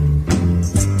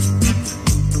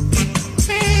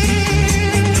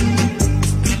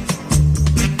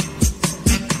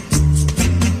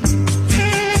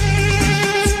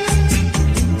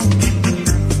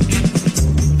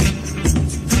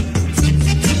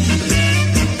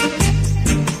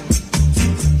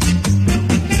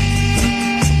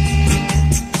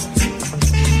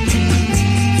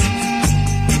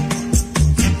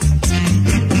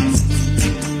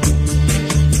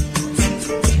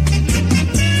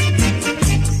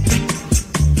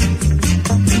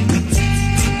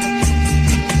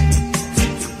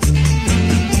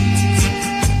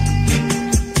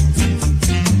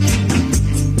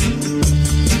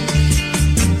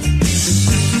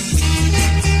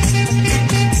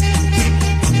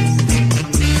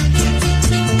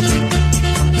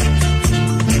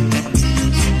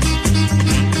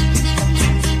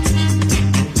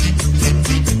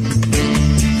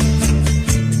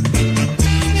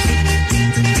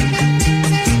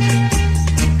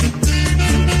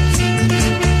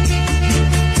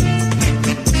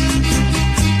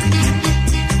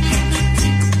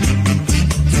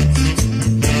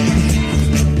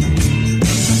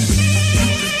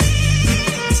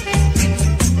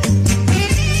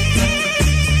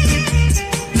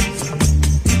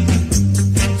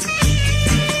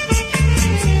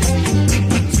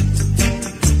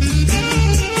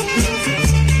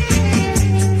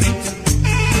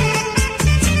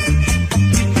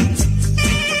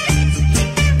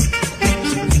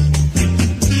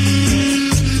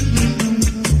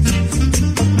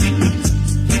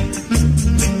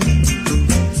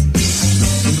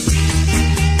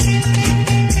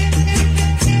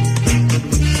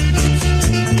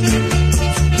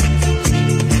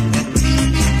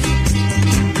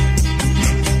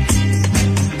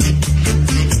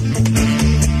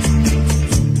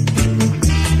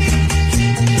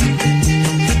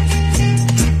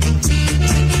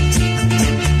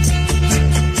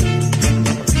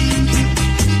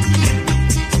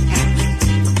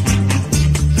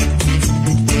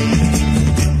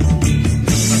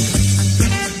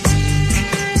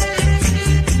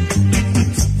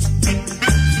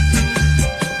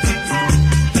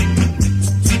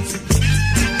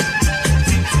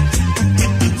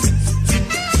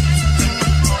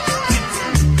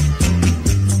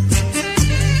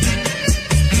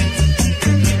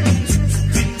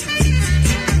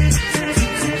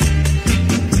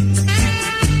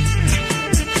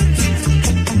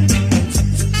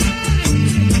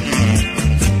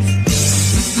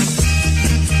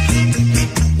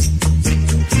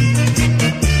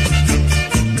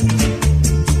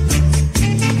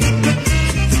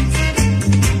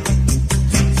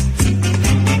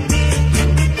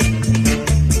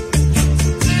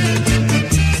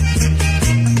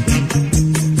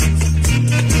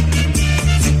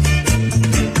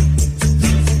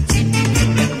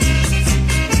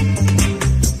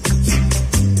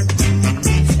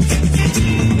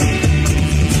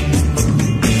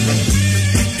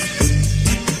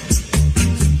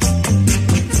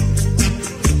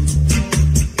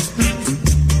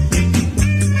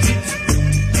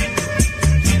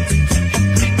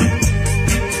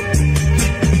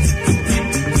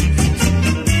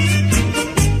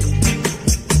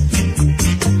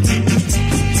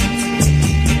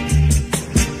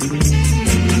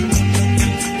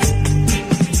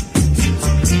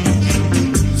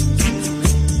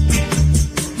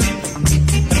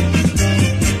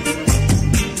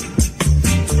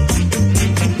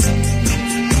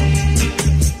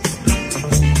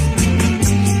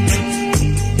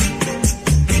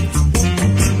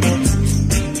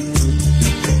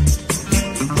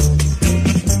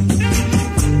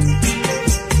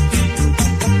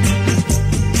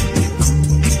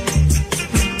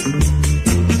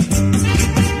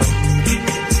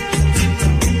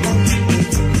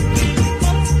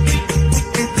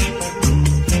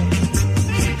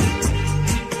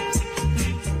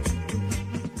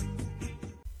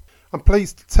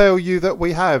 pleased to tell you that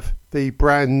we have the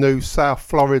brand new South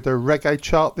Florida Reggae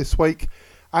chart this week,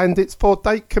 and it's for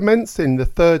date commencing the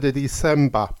 3rd of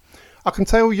December. I can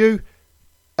tell you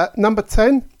at number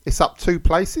 10, it's up 2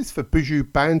 places for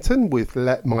Buju Banton with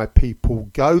Let My People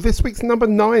Go. This week's number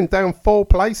 9, down 4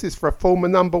 places for a former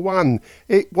number 1.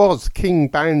 It was King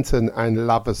Banton and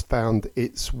Love Has Found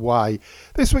Its Way.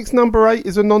 This week's number 8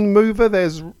 is a non-mover.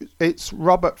 It's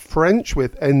Robert French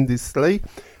with Endlessly.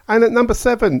 And at number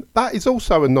 7, that is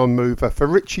also a non-mover for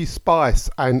Richie Spice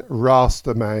and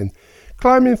Rastaman.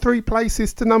 Climbing 3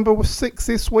 places to number 6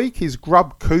 this week is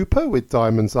Grub Cooper with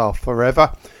Diamonds Are Forever.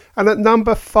 And at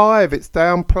number 5, it's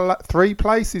down 3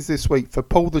 places this week for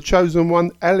Paul the Chosen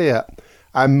One Elliott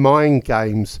and Mind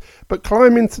Games. But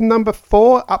climbing to number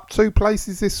 4, up 2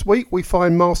 places this week, we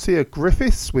find Marcia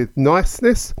Griffiths with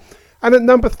Niceness. And at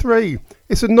number 3,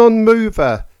 it's a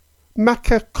non-mover.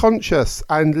 Macca Conscious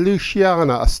and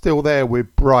Luciana are still there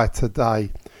with Brighter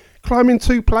Day. Climbing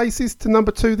 2 places to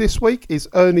number 2 this week is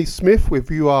Ernie Smith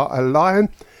with You Are a Lion.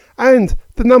 And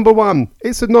the number 1,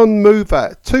 it's a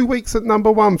non-mover. 2 weeks at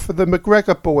number 1 for the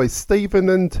McGregor boys, Stephen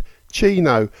and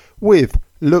Chino, with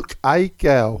Look a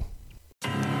Girl.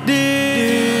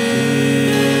 This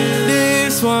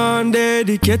one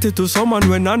dedicated to someone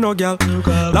when I know girl.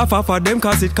 Laugh off of them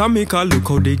cause it comical. Look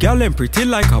how the girl them pretty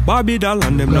like a Barbie doll.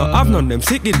 And them not have none, them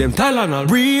sick, give them Tylenol.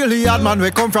 Really hard man,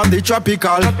 we come from the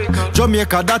tropical.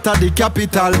 Jamaica, that are the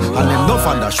capital. And them no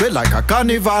fan that shit like a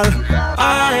carnival.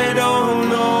 I don't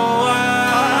know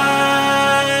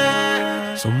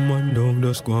why someone don't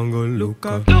just go and go look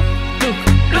up.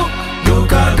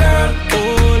 Look a girl.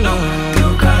 Oh Lord,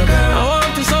 look a girl. I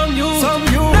want to some you.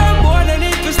 Them boy they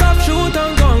need to stop shoot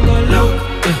and go and go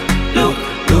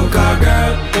look a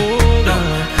girl. Oh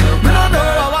Lord. Me no know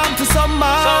I want to some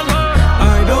man.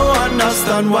 I don't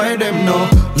understand why them know.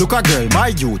 Look a girl, my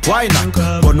youth, why not?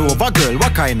 Gun over girl,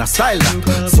 what kind of style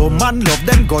that? So man love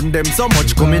them, gun them so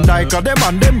much. Coming like a them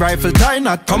and them rifle tie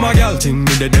not. Come a girl thing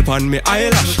me the dip on me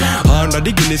eyelash. Under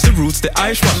the Guinness the roots the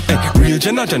eye smash. Hey, real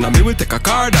Jenna me will take a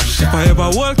car dash. If I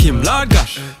ever walk him, Lord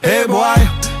gosh. Hey boy,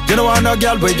 you know want no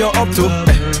girl where you up to?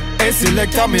 Hey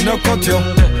selector me no cut you.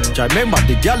 Try remember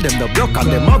the girl them the block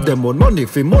and them have them on money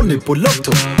for money pull up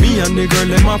to. Me and the girl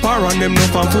them a par and them no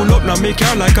fan full up. Now make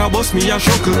her like a boss me a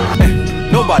shuckle.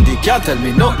 Nobody can tell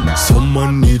me nothing.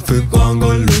 Someone need to go and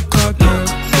go look at her.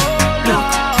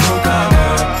 Look at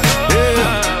her.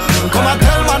 Yeah. Come and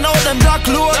tell me now them black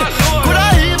load. Could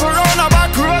I even run a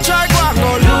back road? Try go and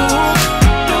go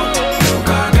look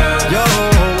at her. Yo,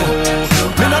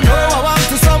 me no know I want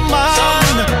to some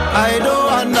man. I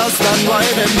don't understand why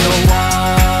them no want.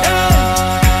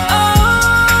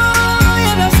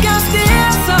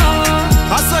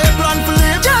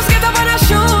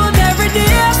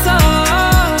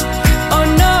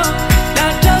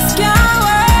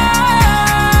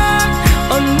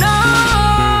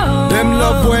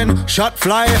 Shot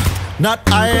fly, not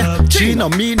I. She no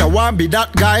me no want be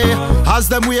that guy. As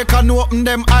them wake and open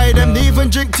them eye, them even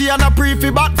drink tea and a pre-fi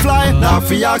bat fly. Now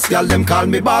fi ask girl them call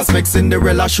me boss, make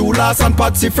Cinderella shoe last and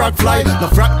Patsy frog fly. No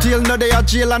frack tail no they a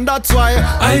jail and that's why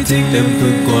I think them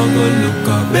could go and go look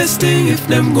up. Best thing if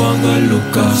them go and go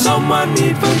look up. Someone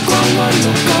need to go and go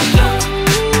look up.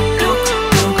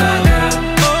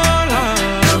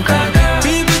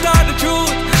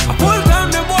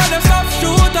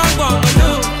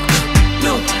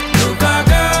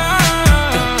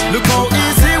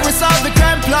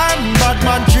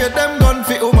 Man trade them gun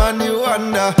for woman, you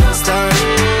understand.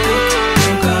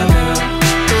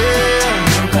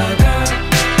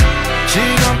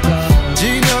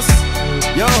 Genius,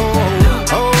 yo,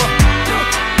 oh.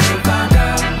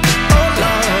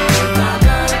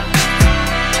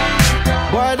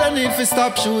 Why they need to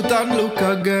stop shoot and look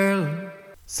a girl?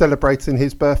 Celebrating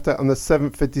his birthday on the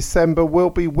 7th of December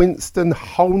will be Winston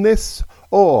Holness,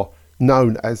 or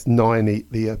known as Niney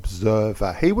the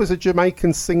Observer. He was a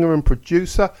Jamaican singer and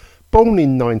producer born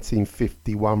in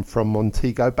 1951 from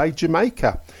Montego Bay,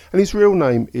 Jamaica, and his real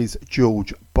name is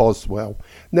George Boswell.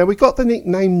 Now, we got the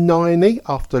nickname Niney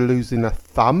after losing a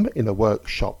thumb in a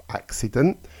workshop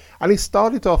accident, and he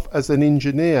started off as an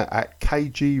engineer at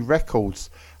KG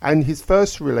Records, and his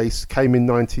first release came in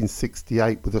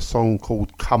 1968 with a song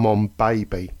called Come On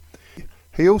Baby.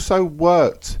 He also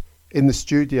worked in the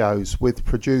studios with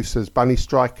producers Bunny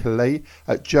Striker Lee.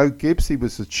 At Joe Gibbs, he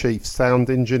was the chief sound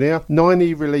engineer.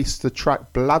 Niney released the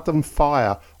track Blood and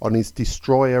Fire on his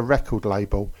Destroyer record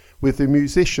label, with the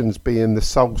musicians being the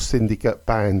Soul Syndicate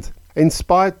Band.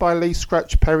 Inspired by Lee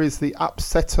Scratch Perry's The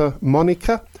Upsetter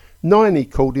moniker,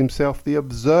 Niney called himself The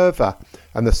Observer,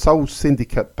 and the Soul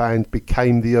Syndicate Band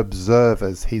became The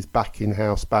Observers, his backing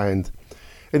house band.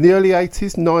 In the early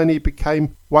 80s, Niney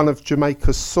became one of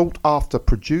Jamaica's sought-after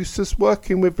producers,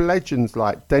 working with legends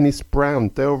like Dennis Brown,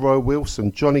 Delroy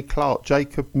Wilson, Johnny Clark,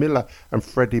 Jacob Miller and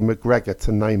Freddie McGregor,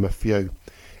 to name a few.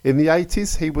 In the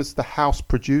 80s, he was the house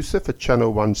producer for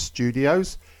Channel 1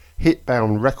 Studios,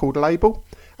 Hitbound record label,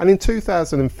 and in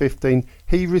 2015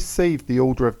 he received the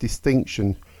Order of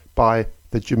Distinction by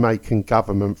the Jamaican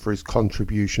government for his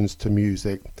contributions to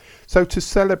music. So to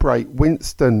celebrate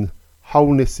Winston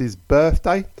Holness's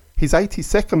birthday, his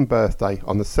 82nd birthday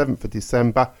on the 7th of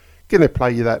December, gonna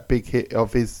play you that big hit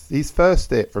of his first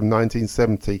hit from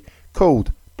 1970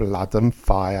 called Blood and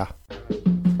Fire.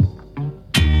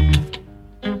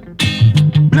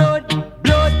 Blood,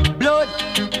 blood, blood,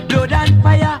 blood and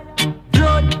fire.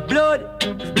 Blood,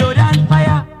 blood, blood and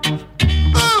fire.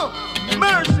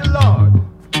 Mercy, Lord.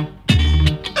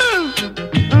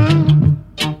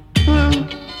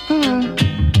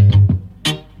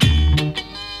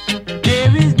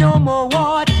 There is no more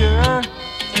water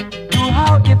to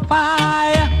out the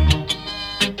fire.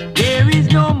 There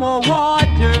is no more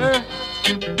water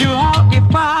to out the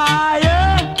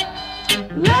fire.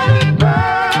 Let it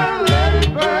burn, let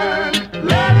it burn,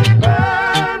 let it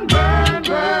burn, burn,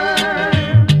 burn.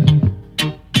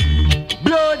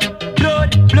 Blood,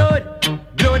 blood, blood,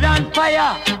 blood and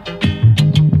fire.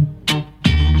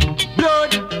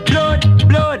 Blood, blood,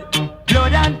 blood,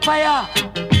 blood and fire.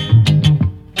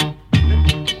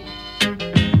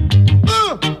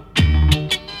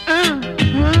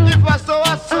 If I saw,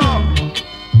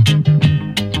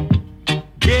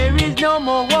 There is no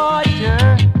more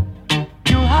water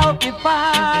to out the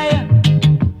fire.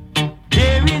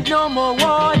 There is no more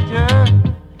water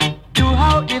to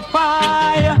out the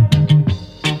fire.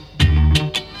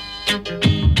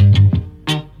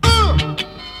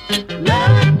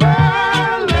 Let it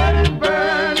burn, let it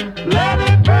burn, let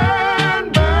it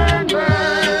burn, burn,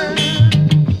 burn.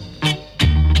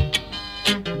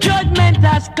 Judgment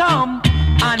has come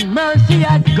and mercy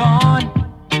has gone.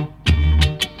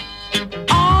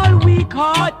 All we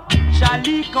caught shall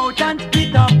leak out and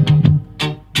split up.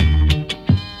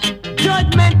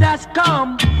 Judgment has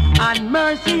come and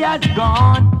mercy has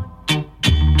gone.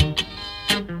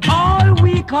 All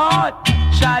we caught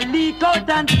shall leak out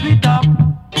and split up.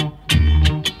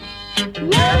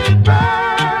 Let it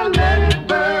burn, let it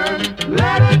burn,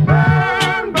 let it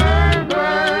burn, burn,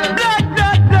 burn. Blood,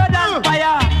 blood, blood and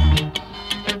fire.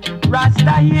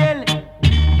 Rasta Hill.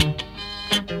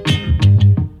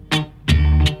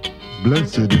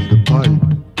 Blessed is the pipe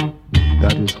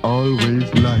that is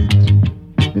always light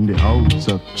in the house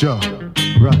of Jah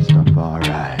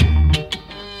Rastafari.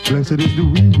 Blessed is the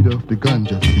weed of the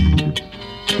ganja seed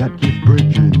that give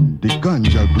brethren the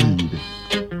ganja breed.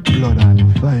 Blood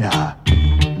and fire,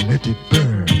 let it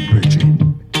burn, brethren.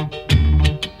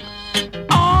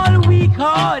 All we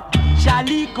caught shall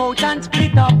leak out and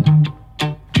split up,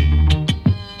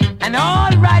 and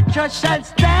all righteous shall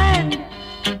stand.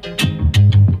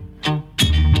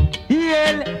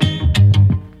 Hail,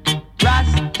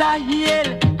 Rasta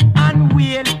hail and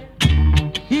wail.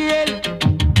 Hail,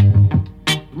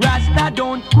 Rasta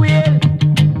don't quail.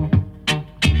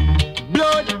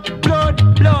 Blood, blood,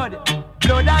 blood,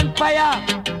 blood and fire.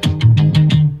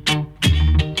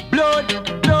 Blood,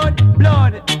 blood,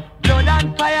 blood, blood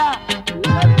and fire.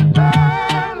 Let it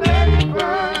burn, let it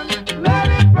burn, let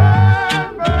it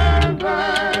burn, burn,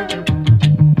 burn.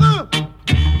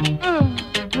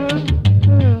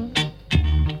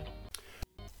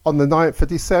 On the 9th of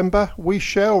December, we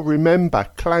shall remember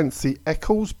Clancy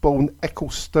Eccles, born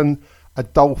Eccleston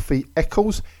Adolphe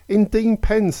Eccles, in Dean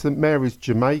Pen, St Mary's,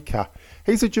 Jamaica.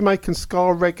 He's a Jamaican ska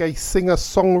reggae singer,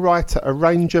 songwriter,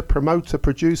 arranger, promoter,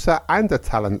 producer and a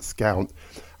talent scout.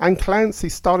 And Clancy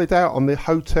started out on the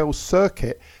hotel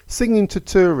circuit, singing to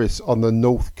tourists on the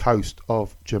north coast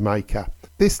of Jamaica.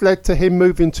 This led to him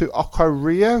moving to Ocho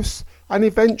Rios and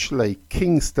eventually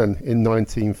Kingston in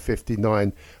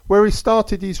 1959, where he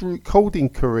started his recording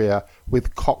career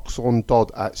with Cox on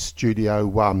Dodd at Studio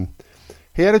One.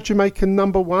 He had a Jamaican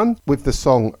 #1 with the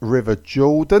song River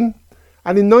Jordan,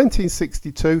 and in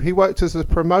 1962 he worked as a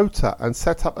promoter and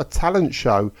set up a talent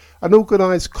show and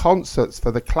organised concerts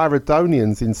for the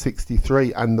Clarendonians in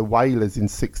 63 and the Wailers in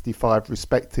 65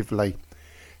 respectively.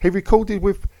 He recorded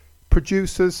with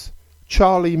producers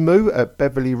Charlie Moo at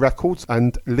Beverly Records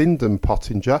and Lyndon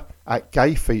Pottinger at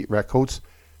Gay Feet Records,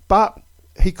 but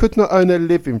he could not earn a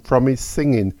living from his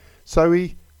singing, so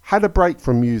he had a break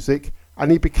from music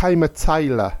and he became a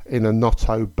tailor in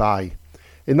Onoto Bay.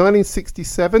 In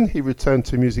 1967 he returned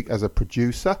to music as a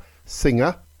producer,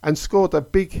 singer and scored a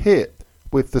big hit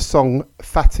with the song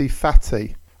Fatty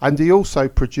Fatty, and he also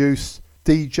produced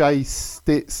DJ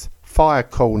Stitt's Fire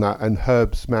Corner and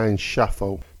Herb's Man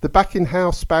Shuffle. The backing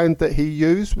house band that he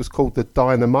used was called the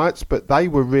Dynamites, but they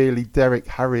were really Derek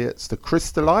Harriot's The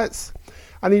Crystallites.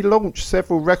 And he launched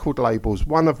several record labels,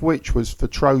 one of which was for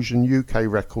Trojan UK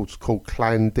Records called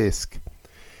Clan Disc.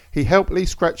 He helped Lee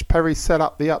Scratch Perry set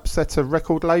up the Upsetter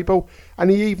record label, and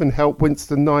he even helped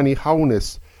Winston Niney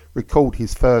Holness record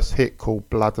his first hit called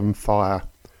Blood and Fire.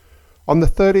 On the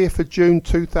 30th of June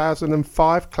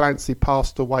 2005, Clancy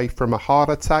passed away from a heart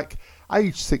attack,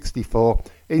 aged 64,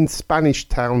 in Spanish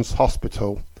Towns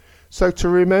Hospital. So to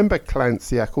remember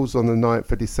Clancy Eccles on the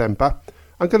 9th of December,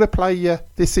 I'm going to play you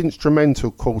this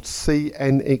instrumental called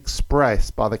CN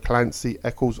Express by the Clancy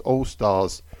Eccles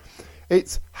All-Stars.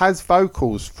 It has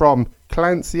vocals from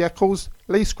Clancy Eccles,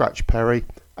 Lee Scratch Perry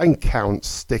and Count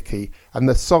Sticky, and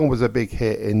the song was a big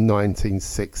hit in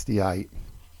 1968.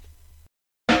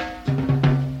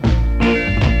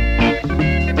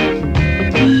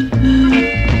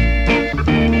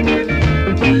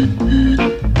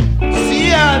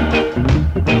 CN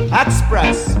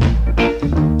Express,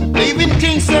 leaving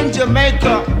Kingston,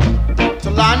 Jamaica to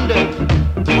London.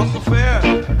 What's the fare?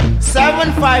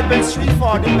 75 and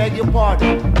 340, beg your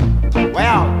pardon.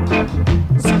 Wow.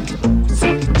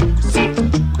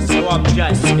 So I'm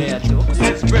just scared too.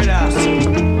 Yes, brother.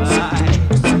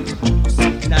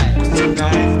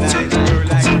 Nice. You're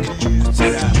like these,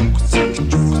 brother.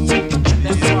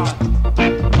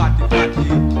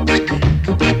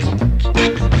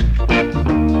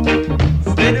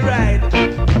 Steady ride.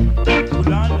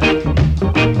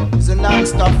 It's a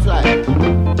non-stop flight.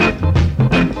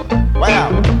 Wow.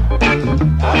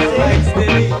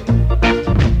 Steady.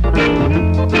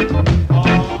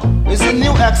 It's a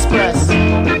new Express,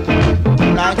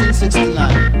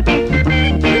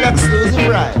 1969. Real exclusive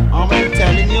ride. I'm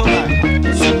telling you, man.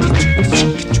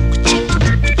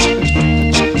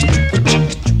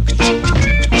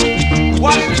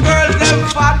 What the girls them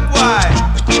fat boy?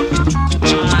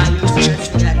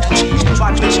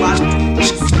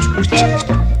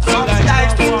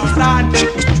 Sometimes to stand.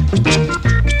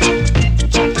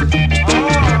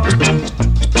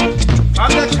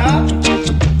 From the top.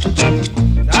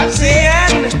 That's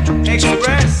CN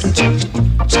Express.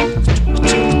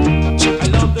 I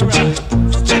love the ride.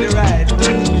 Steady ride.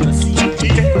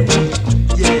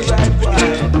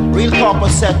 Yeah. Real proper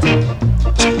setting.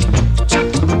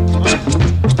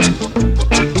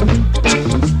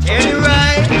 Any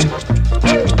ride.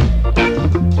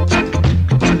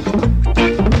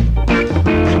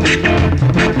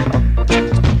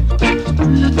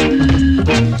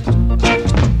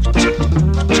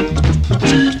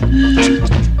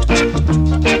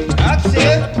 That's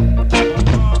it.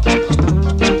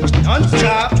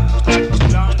 Non-stop.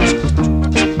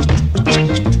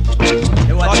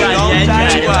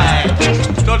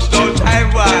 Touchdown time,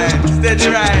 boy. Steady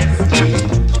ride.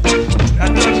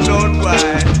 And touchdown,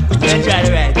 boy. Enjoy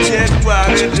the ride. Yes, boy,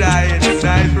 enjoy it.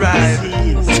 Nice ride.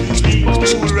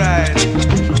 Cool ride.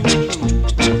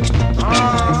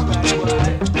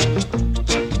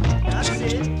 That's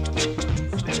it.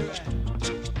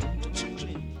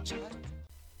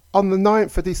 On the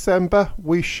 9th of December,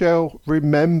 we shall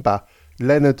remember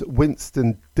Leonard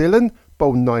Winston Dillon,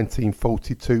 born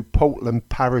 1942, Portland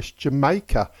Parish,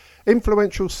 Jamaica,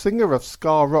 influential singer of ska,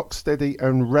 rocksteady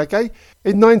and reggae.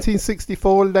 In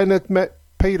 1964, Leonard met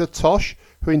Peter Tosh,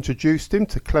 who introduced him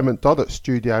to Clement Dodd at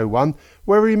Studio One,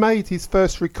 where he made his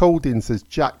first recordings as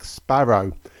Jack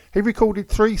Sparrow. He recorded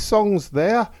 3 songs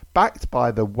there, backed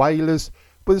by the Wailers,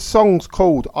 with songs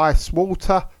called Ice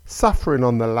Water, Suffering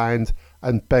on the Land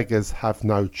and Beggars Have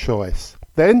No Choice.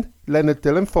 Then Leonard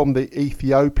Dillon formed the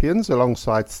Ethiopians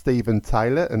alongside Stephen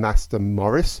Taylor and Aston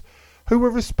Morris, who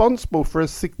were responsible for a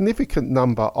significant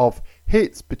number of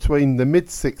hits between the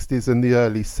mid-60s and the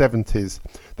early 70s.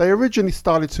 They originally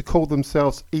started to call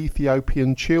themselves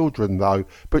Ethiopian Children though,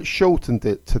 but shortened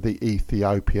it to the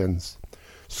Ethiopians.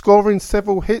 Scoring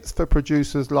several hits for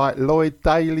producers like Lloyd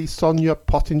Daly, Sonia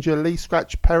Pottinger, Lee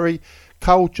Scratch Perry,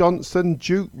 Cole Johnson,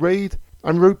 Duke Reid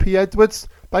and Rupie Edwards,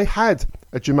 they had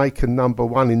a Jamaican number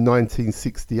 1 in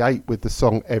 1968 with the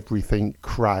song Everything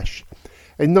Crash.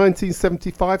 In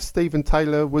 1975, Stephen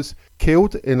Taylor was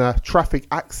killed in a traffic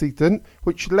accident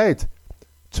which led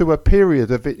to a period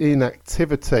of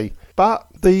inactivity, but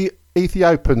the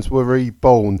Ethiopians were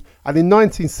reborn, and in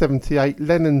 1978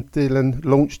 Leonard Dillon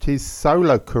launched his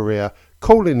solo career,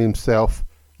 calling himself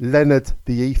Leonard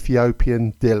the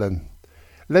Ethiopian Dillon.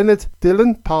 Leonard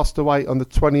Dillon passed away on the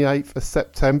 28th of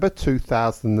September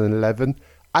 2011,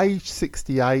 aged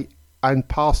 68, and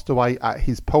passed away at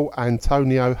his Port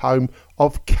Antonio home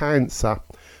of cancer.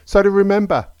 So to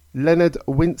remember Leonard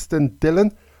Winston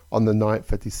Dillon on the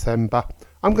 9th of December,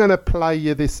 I'm going to play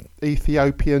you this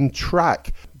Ethiopian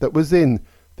track that was in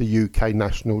the UK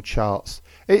national charts.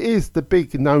 It is the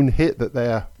big known hit that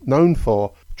they're known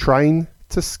for, Train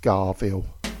to Scarville.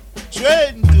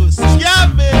 Train to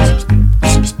Scarville.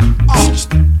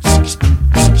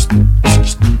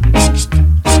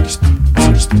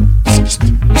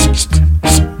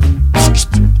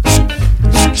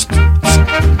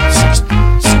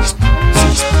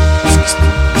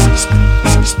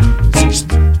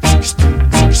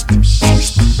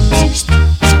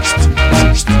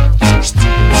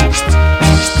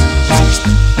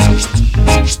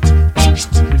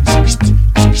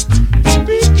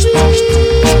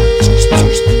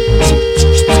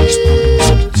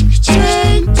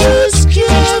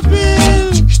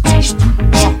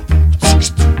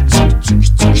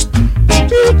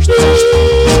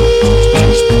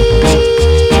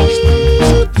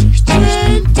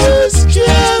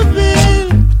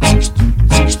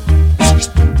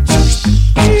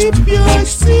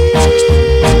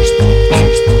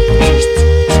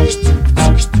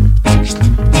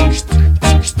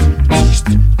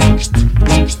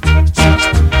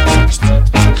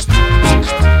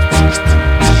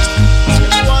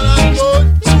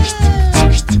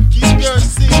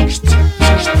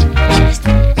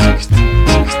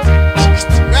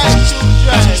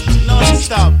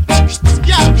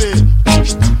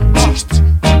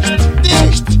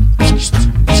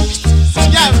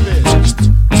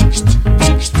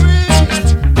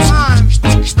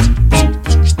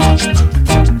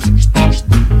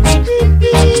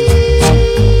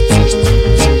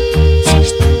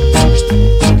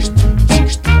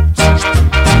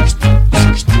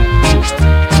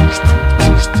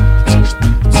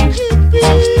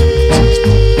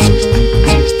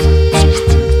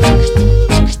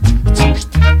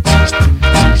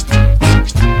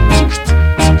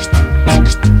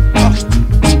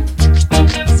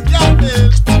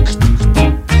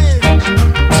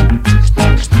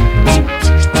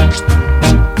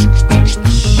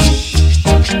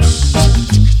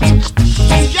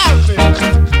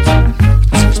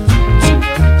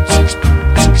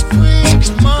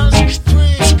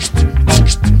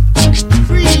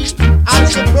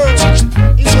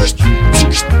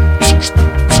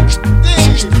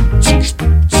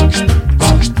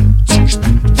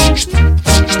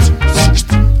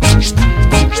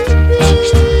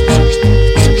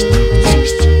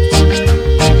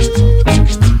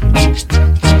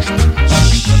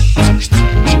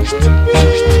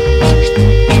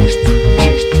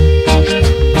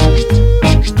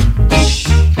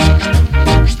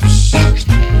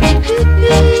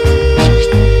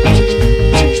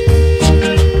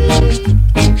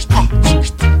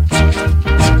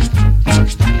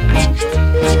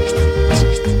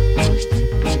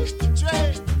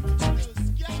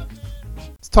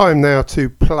 Time now to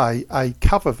play a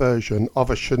cover version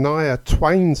of a Shania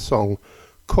Twain song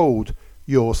called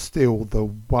You're Still the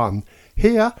One.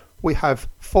 Here we have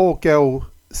 4 girl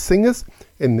singers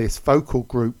in this vocal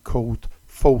group called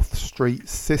 4th Street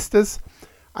Sisters,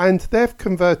 and they've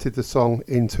converted the song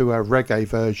into a reggae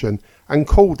version and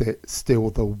called it Still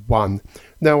the One.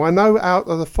 Now, I know out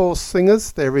of the 4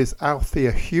 singers there is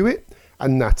Althea Hewitt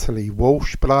and Natalie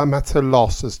Walsh, but I'm at a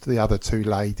loss as to the other 2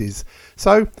 ladies.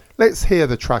 So let's hear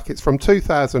the track. It's from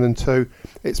 2002.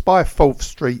 It's by 4th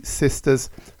Street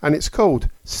Sisters and it's called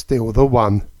Still the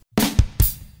One.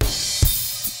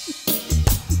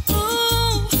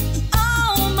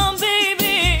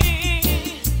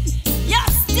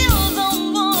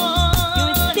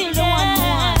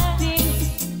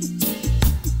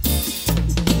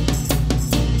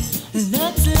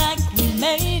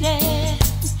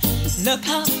 Look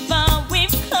how far we've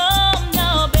come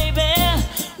now, baby.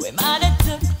 We might have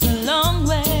took the long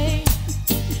way.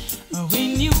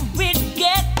 We knew we'd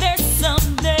get there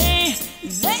someday.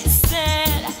 They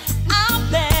said, I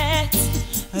bet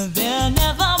they'll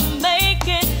never make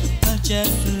it. But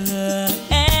just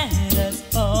look at us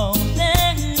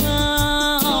holding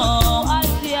on.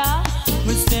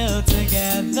 We're still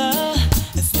together,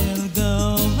 still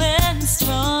going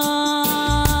strong.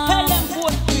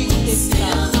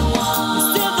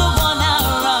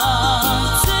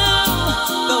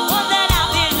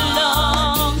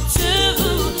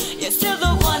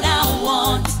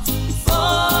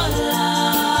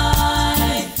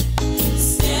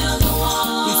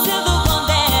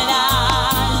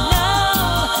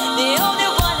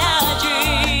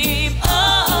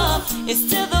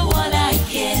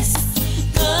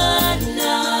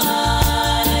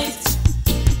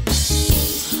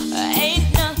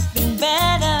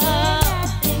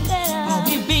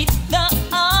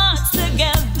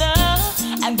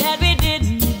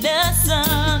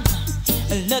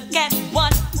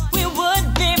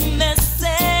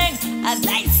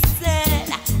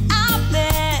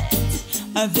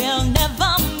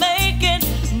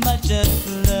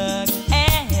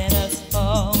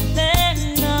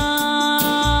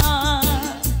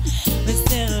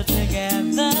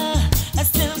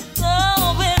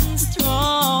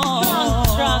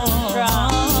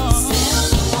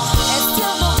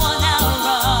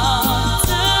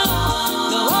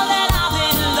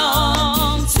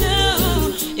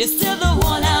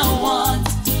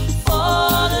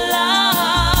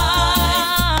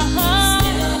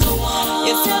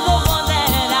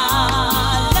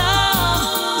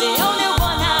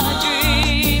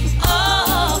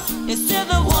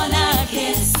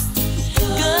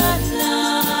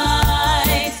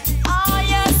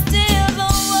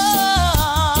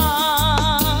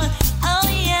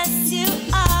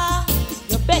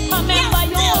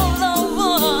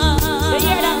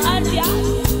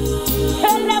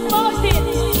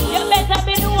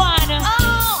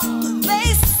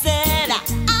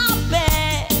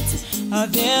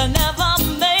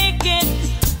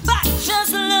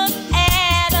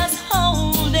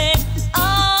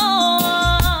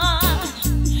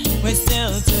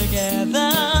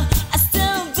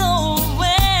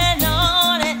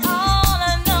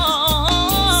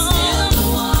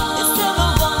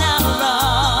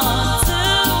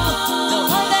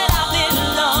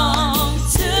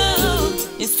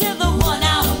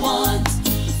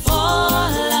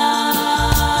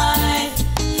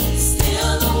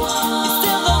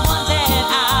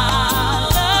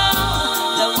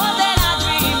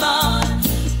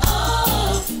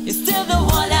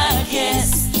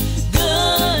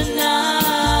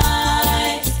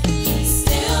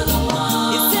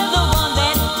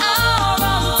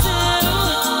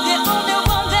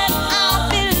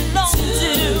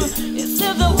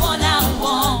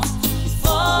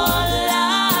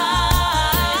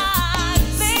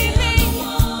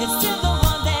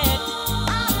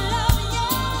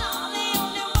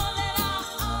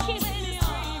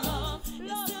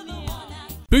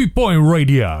 Boot Boy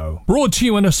Radio. Brought to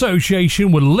you in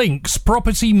association with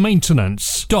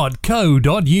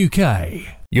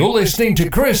linkspropertymaintenance.co.uk. You're listening to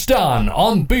Chris Dunn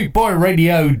on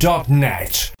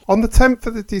bootboyradio.net. On the 10th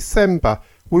of December,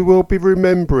 we will be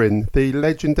remembering the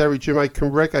legendary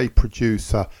Jamaican reggae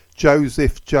producer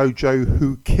Joseph Jojo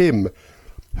Hu Kim,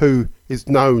 who is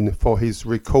known for his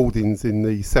recordings in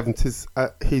the 70s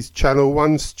at his Channel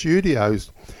 1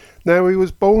 studios. Now, he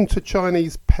was born to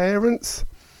Chinese parents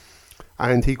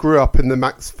and he grew up in the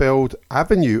Maxfield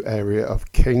Avenue area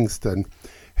of Kingston.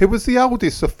 He was the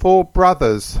oldest of four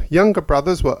brothers. Younger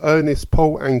brothers were Ernest,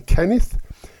 Paul and Kenneth,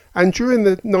 and during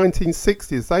the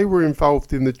 1960s they were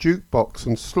involved in the jukebox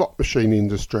and slot machine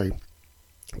industry.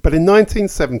 But in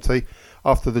 1970,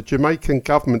 after the Jamaican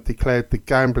government declared the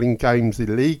gambling games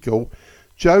illegal,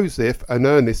 Joseph and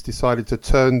Ernest decided to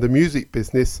turn the music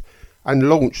business and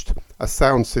launched a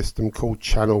sound system called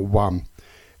Channel 1.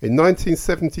 In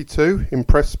 1972,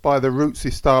 impressed by the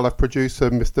rootsy style of producer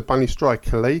Mr. Bunny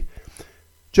Striker Lee,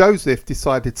 Joseph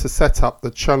decided to set up the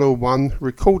Channel 1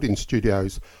 recording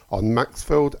studios on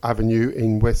Maxfield Avenue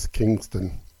in West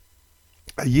Kingston.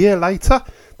 A year later,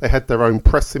 they had their own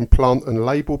pressing plant and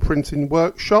label printing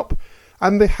workshop,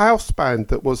 and the house band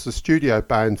that was the studio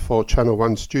band for Channel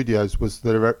 1 Studios was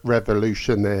the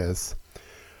Revolutionaires.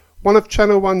 One of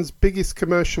Channel 1's biggest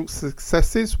commercial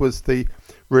successes was the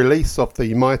release of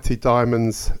the Mighty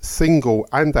Diamonds single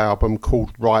and album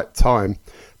called Right Time,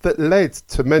 that led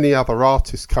to many other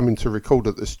artists coming to record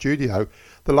at the studio,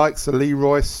 the likes of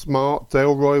Leroy Smart,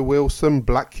 Delroy Wilson,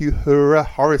 Black Uhura,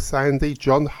 Horace Andy,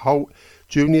 John Holt,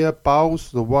 Junior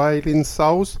Bowles, the Wailing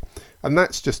Souls, and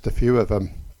that's just a few of them.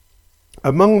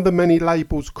 Among the many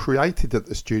labels created at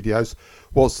the studios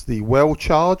was the Well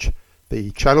Charge, the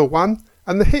Channel 1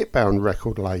 and the Hitbound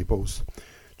record labels.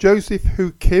 Joseph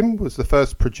Hu Kim was the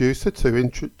first producer to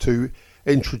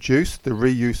introduce the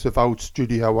reuse of old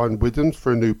Studio 1 rhythms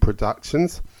for new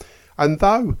productions, and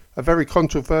though a very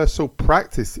controversial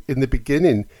practice in the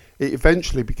beginning, it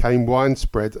eventually became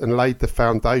widespread and laid the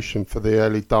foundation for the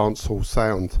early dancehall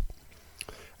sound.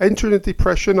 Entering a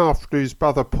depression after his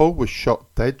brother Paul was shot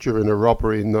dead during a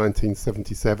robbery in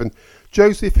 1977,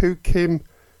 Joseph Hu Kim's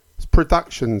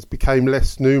productions became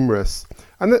less numerous,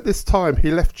 and at this time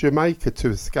he left Jamaica to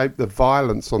escape the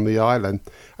violence on the island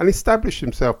and established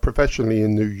himself professionally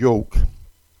in New York.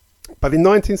 But in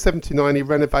 1979 he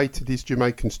renovated his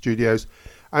Jamaican studios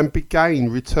and began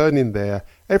returning there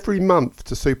every month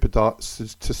to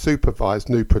supervise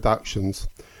new productions.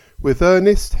 With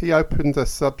Ernest, he opened a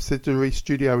subsidiary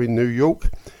studio in New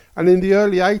York, and in the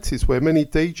early 80s where many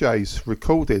DJs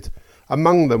recorded.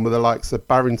 Among them were the likes of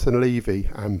Barrington Levy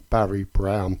and Barry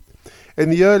Brown. In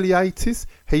the early 80s,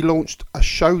 he launched a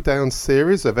showdown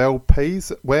series of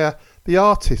LPs where the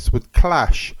artists would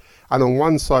clash, and on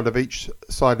one side of each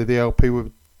side of the LP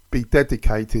would be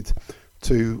dedicated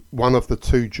to one of the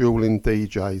two dueling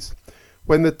DJs.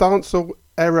 When the dancehall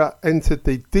era entered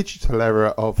the digital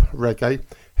era of reggae,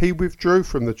 he withdrew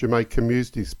from the Jamaican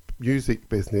music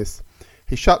business.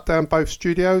 He shut down both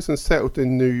studios and settled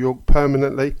in New York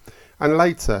permanently, and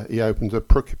later he opened a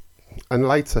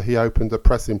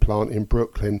pressing plant in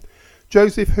Brooklyn.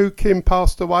 Joseph Hu Kim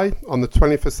passed away on the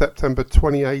 20th of September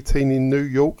 2018 in New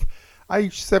York,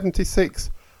 aged 76,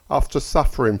 after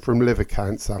suffering from liver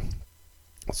cancer.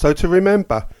 So to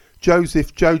remember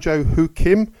Joseph Jojo Hu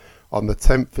Kim on the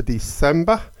 10th of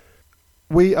December,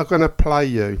 we are going to play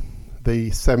you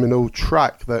the seminal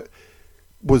track that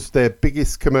was their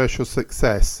biggest commercial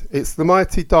success. It's the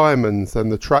Mighty Diamonds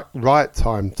and the track Right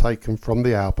Time, taken from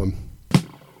the album.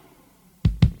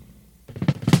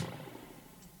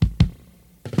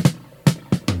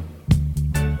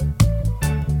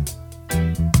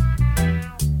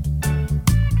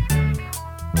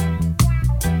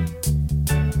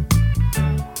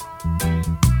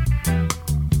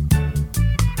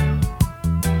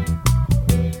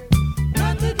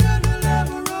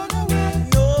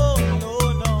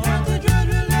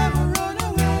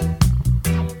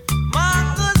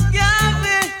 Marcus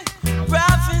Garvey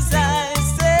prophesied.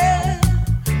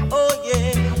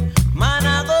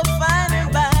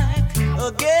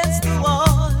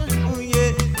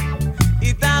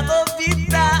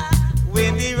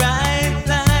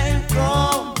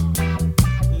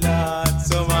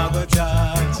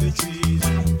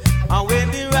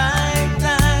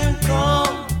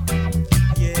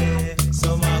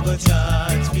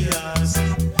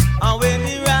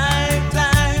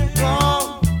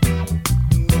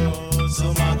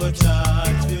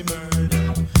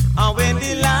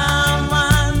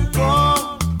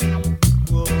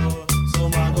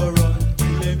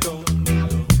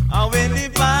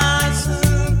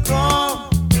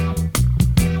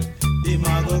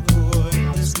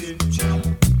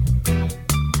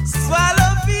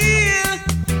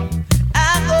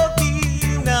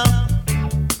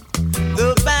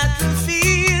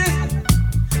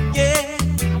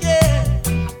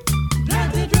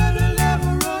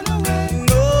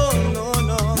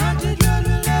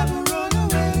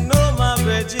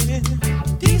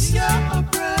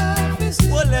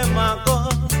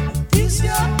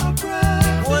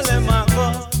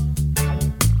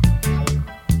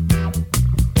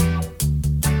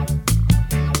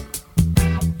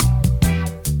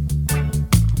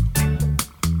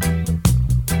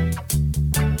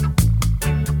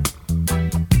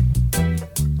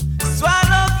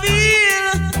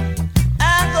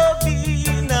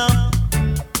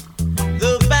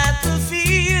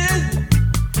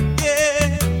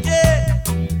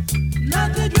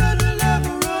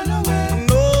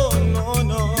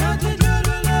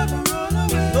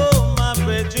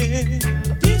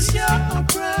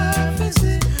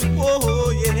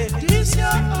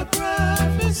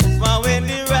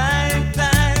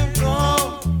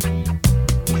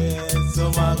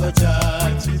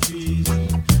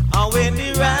 And when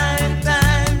the right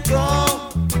time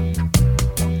come,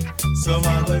 some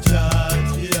are gonna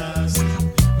charge me ask.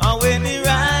 And when the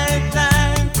right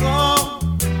time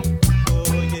come,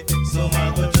 oh yeah, some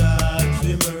are gonna charge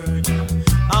me murder.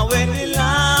 And when the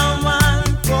lawman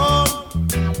come,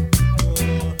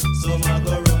 oh, some are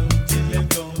gonna run till them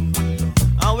come.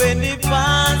 And when the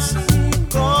passion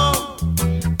come,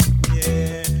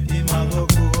 yeah, him a go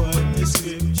quote the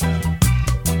scripture.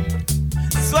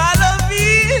 Swallow me,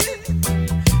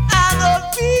 I go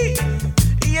be,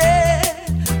 yeah,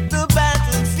 the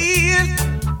battlefield,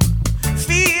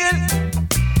 feel,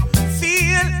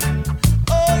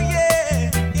 oh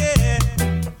yeah, yeah.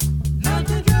 Not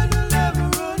the girl who'll ever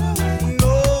run away. No.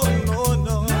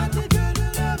 Not the girl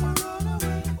who'll ever run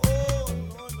away.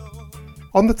 Oh, no.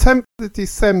 On the 10th of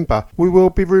December, we will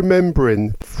be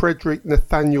remembering Frederick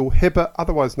Nathaniel Hibbert,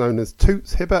 otherwise known as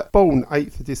Toots Hibbert, born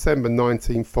 8th of December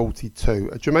 1942,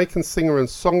 a Jamaican singer and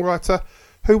songwriter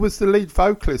who was the lead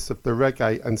vocalist of the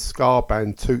reggae and ska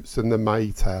band Toots and the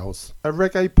Maytals. A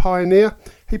reggae pioneer,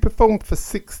 he performed for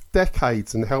 6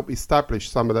 decades and helped establish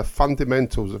some of the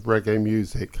fundamentals of reggae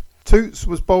music. Toots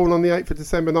was born on the 8th of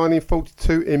December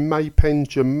 1942 in Maypen,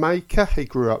 Jamaica. He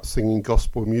grew up singing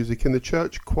gospel music in the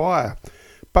church choir.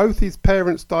 Both his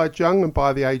parents died young, and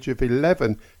by the age of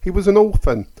 11 he was an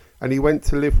orphan, and he went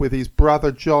to live with his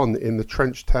brother John in the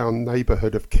Trenchtown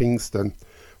neighbourhood of Kingston.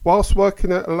 Whilst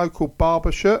working at a local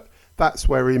barber shop, that's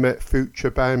where he met future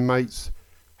bandmates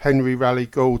Henry Raleigh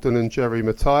Gordon and Jerry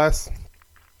Matthias.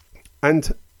 And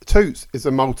Toots is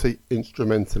a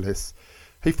multi-instrumentalist.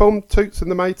 He formed Toots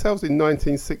and the Maytals in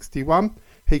 1961.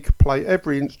 He could play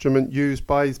every instrument used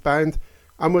by his band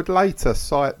and would later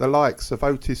cite the likes of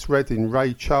Otis Redding,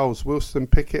 Ray Charles, Wilson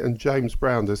Pickett and James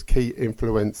Brown as key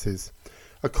influences.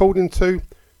 According to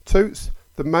Toots,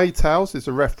 the Maytals is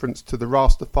a reference to the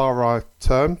Rastafari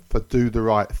term for do the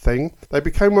right thing. They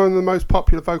became one of the most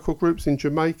popular vocal groups in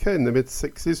Jamaica in the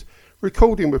mid-60s,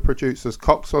 recording with producers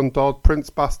Coxon Dodd, Prince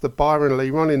Buster, Byron Lee,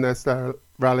 Ronnie Nesler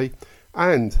Raleigh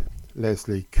and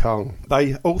Leslie Kong.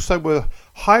 They also were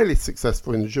highly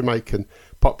successful in the Jamaican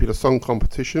popular song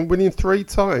competition, winning 3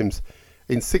 times.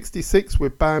 In 66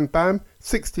 with Bam Bam,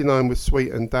 69 with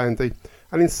Sweet and Dandy,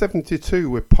 and in 72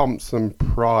 with Pomps and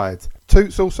Pride.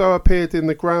 Toots also appeared in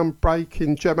the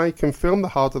groundbreaking Jamaican film The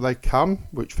Harder They Come,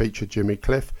 which featured Jimmy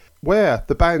Cliff, where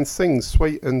the band sings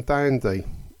Sweet and Dandy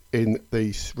in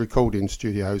these recording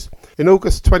studios. In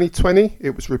August 2020,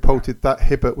 it was reported that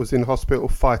Hibbert was in hospital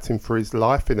fighting for his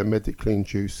life in a medically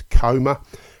induced coma.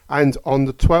 And on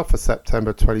the 12th of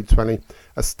September 2020,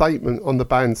 a statement on the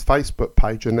band's Facebook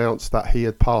page announced that he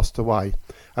had passed away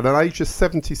at an age of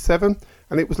 77,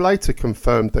 and it was later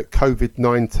confirmed that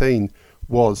COVID-19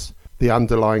 was the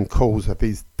underlying cause of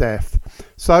his death.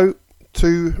 So,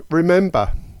 to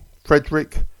remember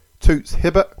Frederick Toots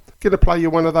Hibbert, going to play you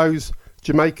one of those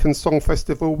Jamaican Song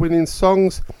Festival winning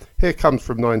songs. Here comes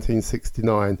from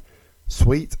 1969,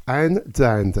 Sweet and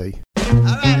Dandy.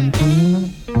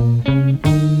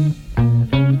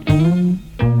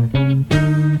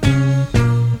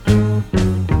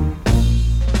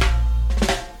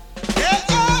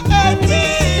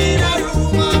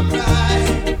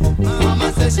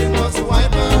 She must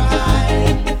wipe her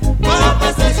eye.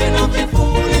 Papa says she not be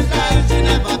foolish like she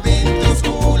never been to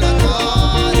school at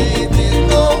all. It is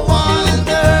no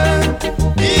wonder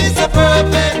he's a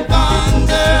perfect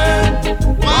bonder.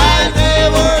 While they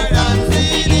were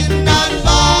dancing in that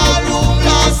ballroom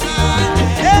last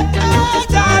night,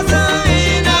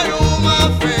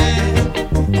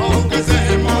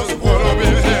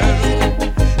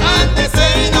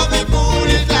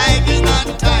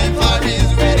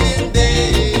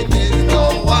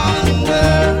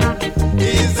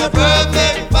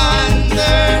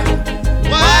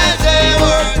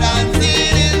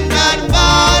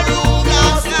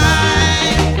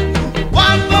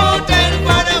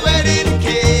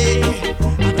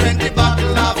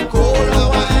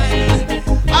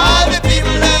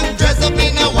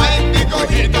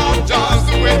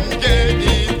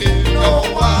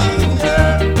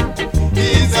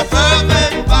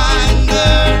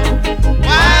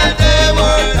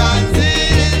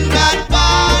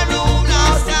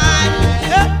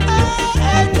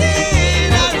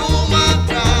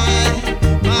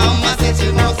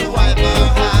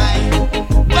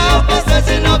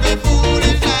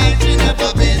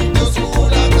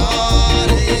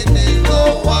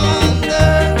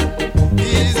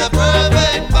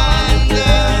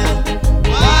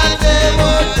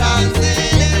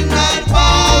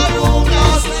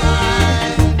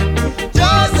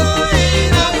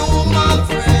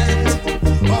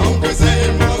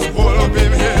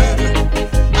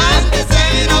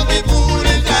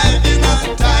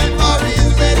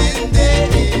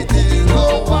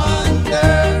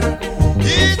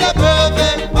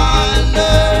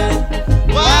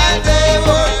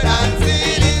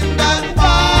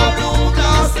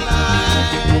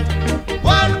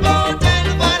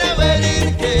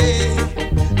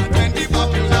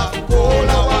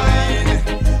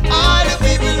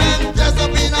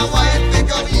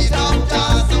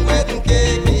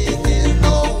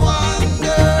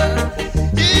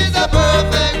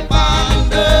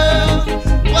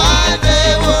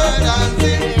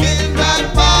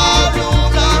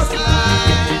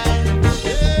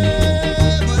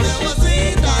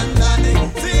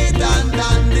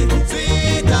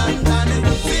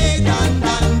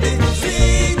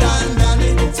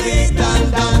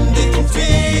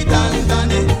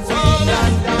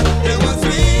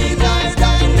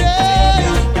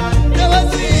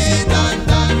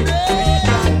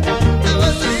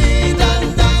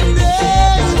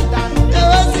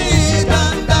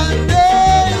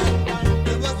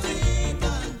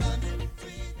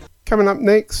 Coming up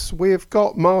next, we've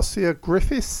got Marcia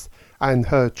Griffiths and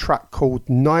her track called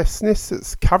Niceness.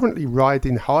 That's currently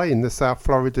riding high in the South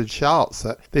Florida charts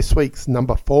at this week's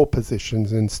number 4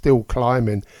 positions and still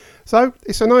climbing. So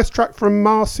it's a nice track from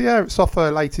Marcia. It's off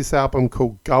her latest album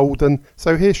called Golden.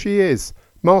 So here she is,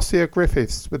 Marcia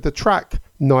Griffiths, with the track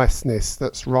Niceness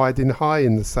that's riding high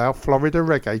in the South Florida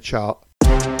reggae chart.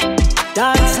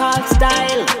 Dancehall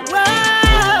style,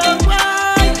 whoa,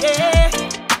 whoa, yeah.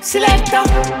 Selector,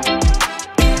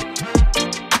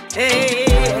 hey.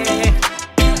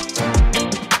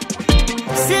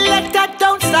 Selector,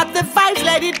 don't stop the vibes,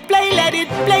 let it play, let it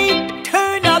play.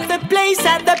 Turn up the place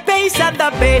and the bass and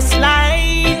the bass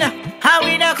line. How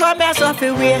we not come here so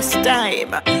fi waste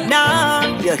time.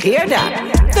 Now, you hear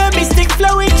that? The mystic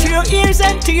flowing through your ears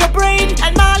and to your brain.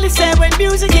 And Molly said when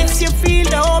music hits you feel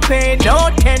no pain,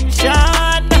 no tension.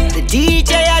 The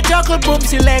DJ a juggle boom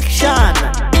selection.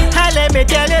 And let me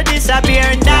tell you this a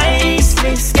pure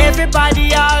niceness.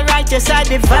 Everybody alright, just at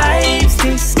the vibes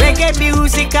this. Reggae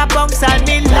music a bounce and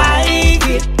me like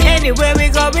it. Anywhere we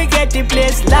go we get the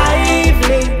place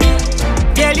lively.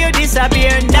 Tell you this a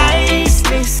pure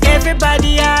niceness.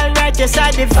 Everybody alright, just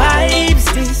at the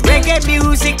vibes this. Reggae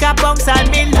music a bounce and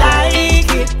me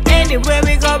like it. Anywhere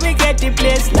we go we get the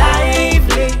place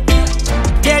lively.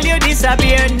 Tell you this a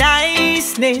pure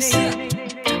niceness.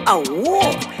 Oh,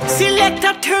 whoa.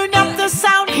 Selector, turn up the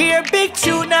sound here, big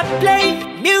tune a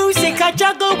play. Music a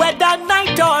juggle whether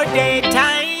night or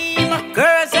daytime.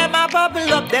 Girls them a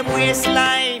bubble up them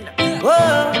waistline.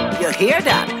 Whoa, you hear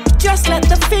that? Just let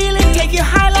the feeling take you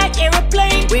high like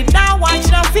aeroplane. We now watch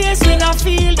no face, we no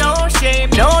feel no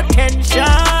shame, no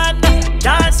tension.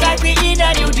 Dance like we in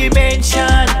a new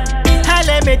dimension. And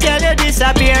let me tell you this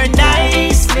a pure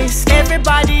niceness.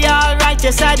 Everybody alright,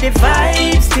 just at the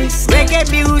vibes this. Reggae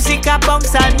music a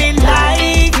bounce and me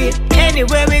like it.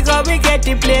 Anywhere we go we get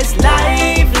the place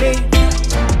lively.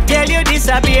 Tell you this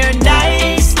a pure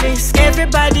niceness.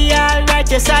 Everybody alright,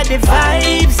 just at the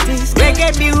vibes this.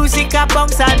 Reggae music a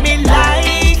bounce and me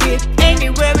like it.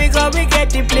 Anywhere we go we get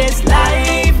the place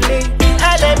lively.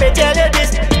 And let me tell you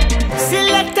this.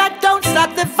 Selector, don't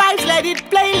stop the vibes, let it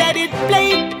play, let it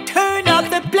play. Turn up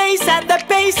the place and the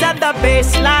bass and the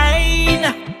bass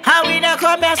line. How we not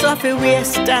come here so fi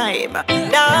waste time.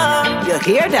 No, you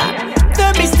hear that?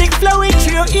 The mystic flowing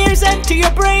through your ears and to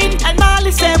your brain. And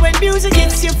Molly said when music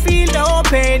hits you feel no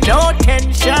pain, no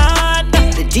tension.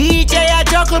 The DJ a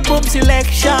juggle boom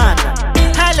selection.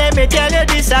 And let me tell you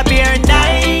this a pure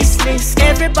niceness.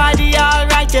 Everybody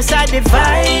alright, just at the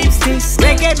vibes this.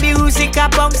 Reggae music a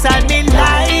bounce and me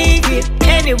like it.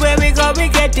 Anywhere we go we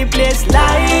get the place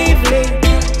lively.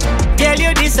 Tell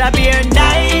you this a pure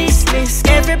niceness.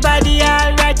 Everybody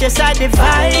alright, just at the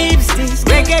vibes this.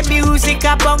 Reggae music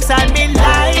a bounce and me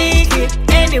like it.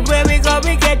 Anywhere we go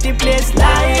we get the place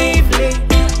lively.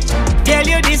 Tell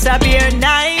you this a pure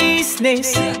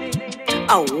niceness.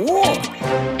 Oh, whoa.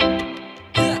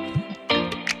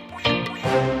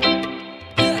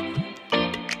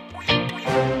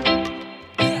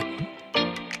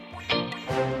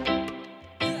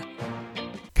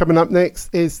 Coming up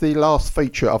next is the last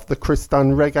feature of the Chris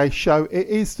Dunn Reggae Show. It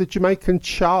is the Jamaican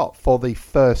chart for the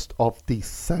 1st of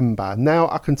December. Now,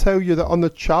 I can tell you that on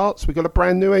the charts, we've got a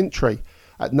brand new entry.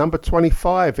 At number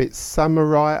 25, it's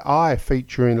Samurai Eye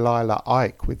featuring Lila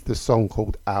Ike with the song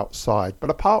called Outside.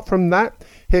 But apart from that,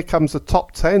 here comes the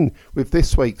top 10 with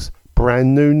this week's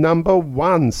brand new number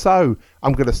 1. So,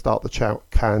 I'm going to start the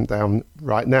countdown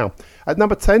right now. At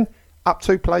number 10, up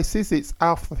 2 places, it's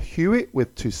Alpha Hewitt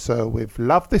with To Sir With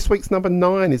Love. This week's number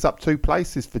 9 is up 2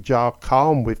 places for Jar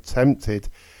Khan with Tempted.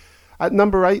 At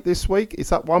number 8 this week,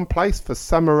 it's up 1 place for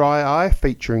Samurai Eye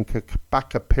featuring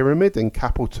Kabaka Pyramid and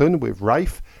Capleton with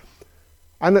Rafe.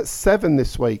 And at 7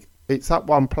 this week, it's up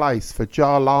 1 place for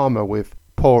Jar Lama with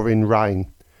Pouring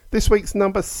Rain. This week's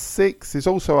number 6 is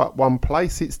also up 1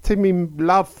 place. It's Timmy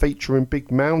Love featuring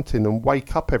Big Mountain and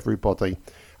Wake Up Everybody.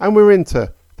 And we're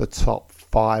into the top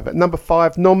 5. At number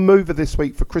 5, non-mover this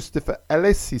week for Christopher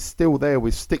Ellis. He's still there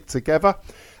with Stick Together.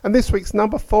 And this week's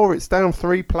number 4, it's down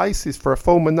 3 places for a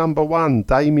former number 1,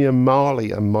 Damian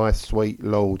Marley and My Sweet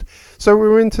Lord. So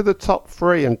we're into the top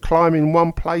 3, and climbing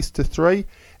 1 place to 3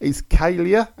 is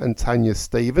Kalia and Tanya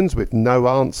Stevens with No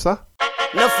Answer.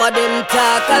 Enough of them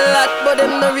talk a lot, but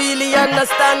them not really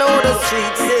understand how the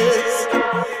streets is.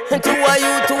 And to a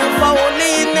you too for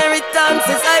only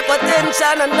inheritances,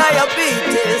 hypertension and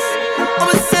diabetes. I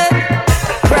would say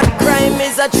crime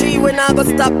is a tree when I go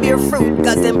stop your fruit.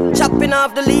 Cause them chopping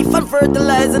off the leaf and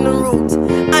fertilizing the roots.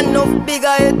 And no bigger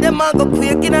head, them a go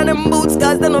quaking on them boots.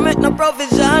 Cause they don't make no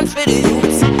provisions for the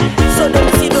youths. So them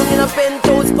sit down in a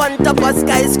penthouse on top of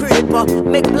skyscraper.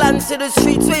 Make make plans to the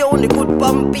streets where you only could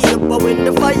pump paper. When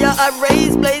the fire I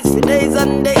raise, blaze for days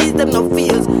and days, them no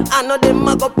fears. I know them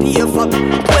a go pay for.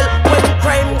 Well, when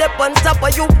crime dep on top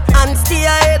of you and stay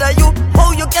ahead of you,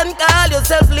 how you can call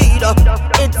yourself leader?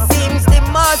 It seems the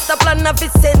master plan of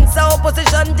his sense of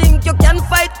opposition think you can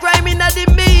fight crime in the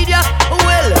media.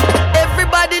 Well,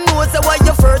 everybody knows why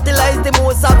you fertilize the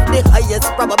most of the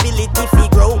highest probability fi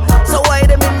grow. So why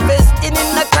them investing in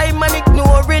the crime and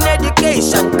ignoring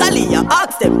education? Kalia,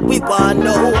 ask them, we wanna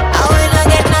know. I will not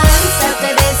get no answer to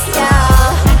this, yeah.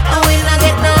 I will not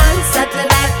get no answer to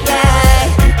that,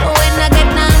 yeah. I will not get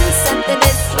no answer to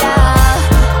this,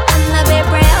 yeah. I'm not be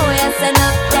prayer wasting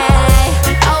up day.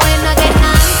 I will not get no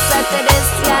answer to this,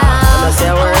 yeah.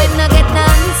 I will not get no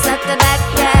answer to that,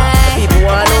 yeah. People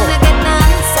wanna know. I will not get no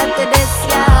answer to this,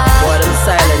 yeah. Boy, them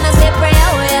silent. I'm not be prayer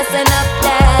wasting up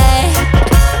day.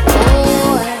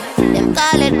 Oh, them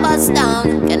call it bust down.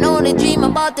 Can only dream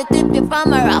about it if you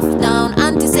from a rough down.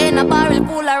 Auntie saying a barrel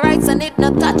full of rights and it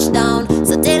no touchdown.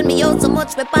 So tell me how so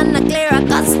much weapon a clear a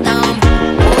custom.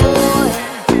 Oh,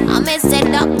 I may say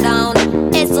duck down.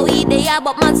 SOE they are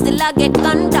but man still a get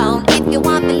gunned down. If you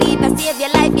want to leave and save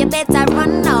your life, you better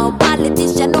run now.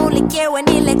 Politician only care when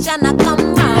election a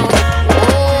come round.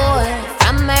 Oh,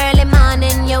 from early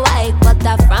morning you wake, but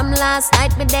from last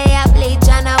night me day I bleach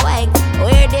and I wake.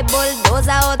 Where the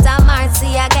bulldozer out of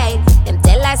Marcia gate. Them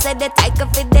tell I said the tiger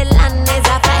for the land is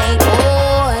a fake.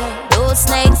 Oh, those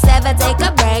snakes ever take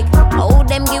a break. Oh,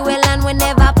 them give a land we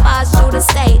never pass through the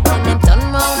state. And them turn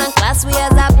round and class we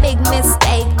as a big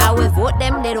mistake. I will vote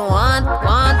them they don't want. I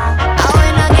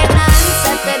will not get no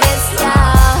answer to this, yeah.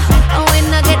 I will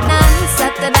not get no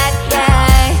answer to that,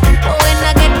 yeah. I will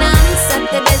not get no answer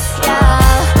to this,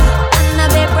 yeah. I'm not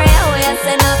be prayer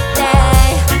wasting up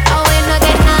day. I will not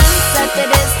get no answer to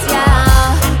this,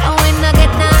 yeah. I will not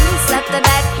get no answer to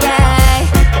that, yeah.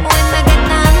 I will not get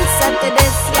no answer to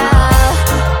this, yeah.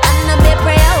 I'm not be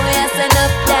prayer wasting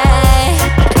up day.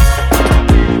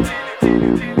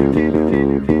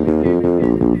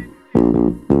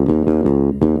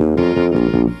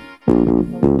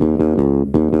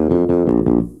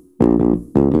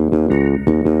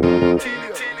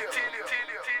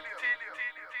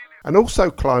 And also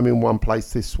climbing one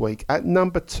place this week, at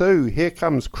number 2, here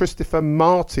comes Christopher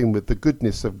Martin with The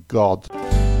Goodness of God.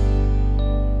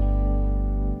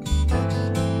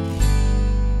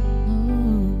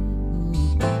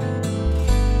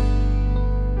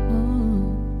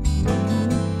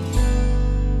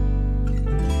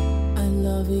 I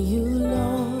love you,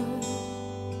 Lord,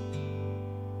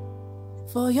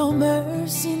 for your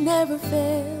mercy never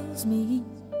fails me.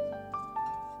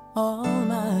 All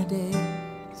my days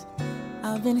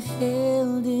I've been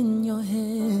held in your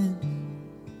hand.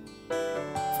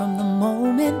 From the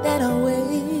moment that I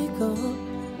wake up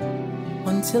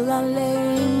until I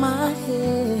lay my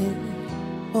head,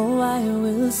 oh, I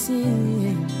will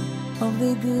sing of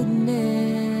the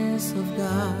goodness of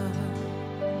God.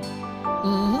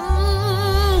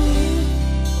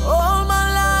 All my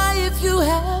life you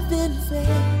have been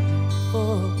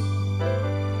faithful,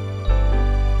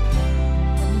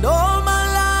 and all my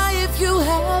life you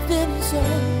have been so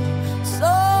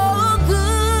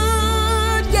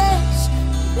good, yes.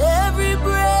 Every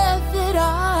breath that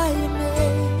I am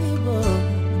able,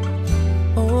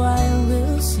 oh, I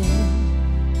will sing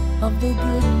of the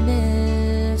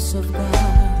goodness of God.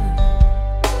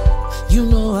 You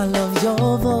know I love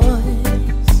your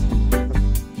voice,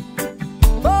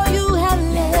 for you have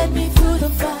led me through the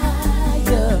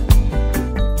fire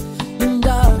in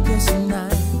darkest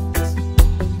nights.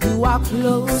 You are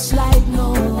close like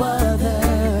no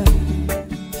other.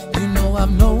 You know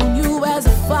I've known you as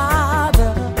a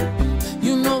father.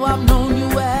 You know I've known you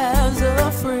as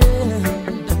a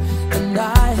friend. And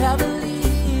I have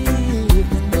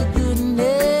lived in the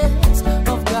goodness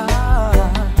of God.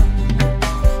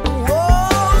 Oh,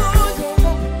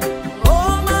 yeah.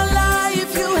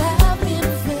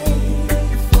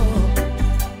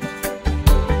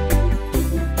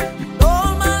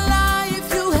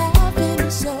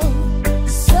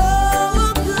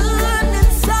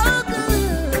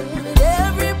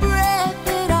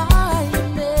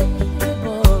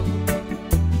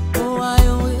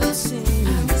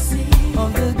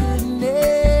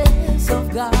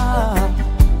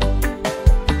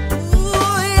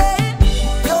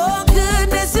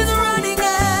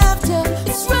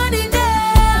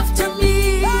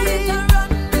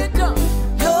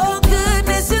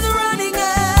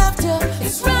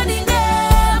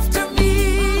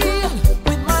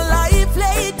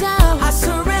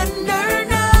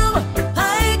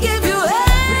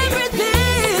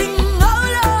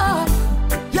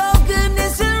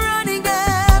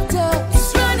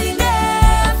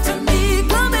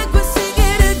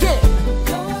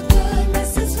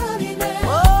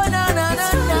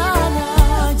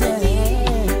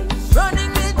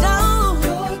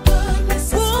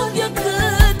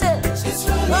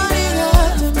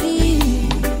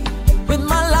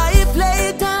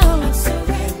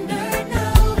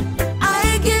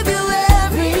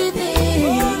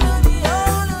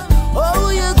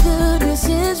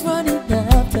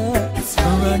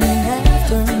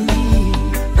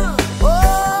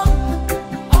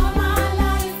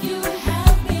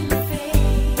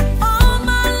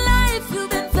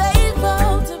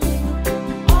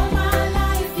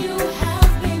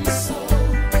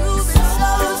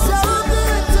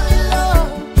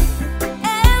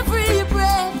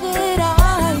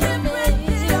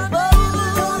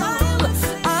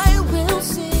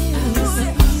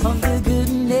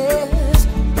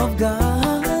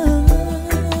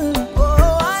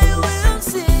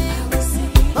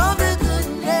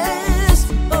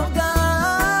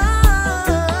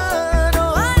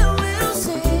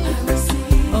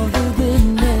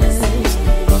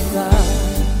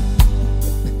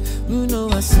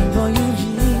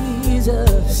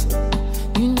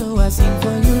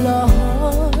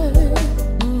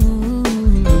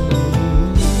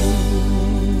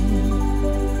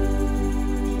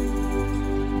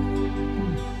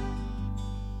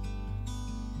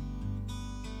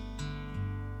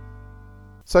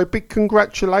 So big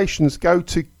congratulations go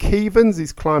to Keevans.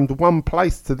 He's climbed one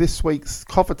place to this week's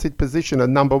coveted position at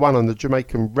number 1 on the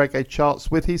Jamaican reggae charts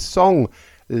with his song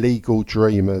Legal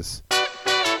Dreamers.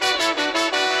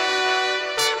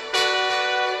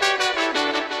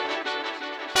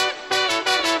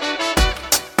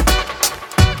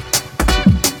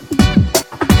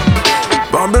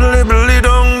 Bombily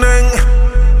dong ding,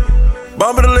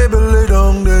 bombily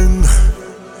dong ding,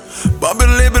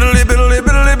 bombily dong ding.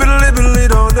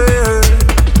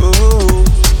 Oh,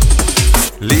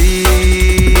 legal,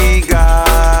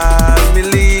 me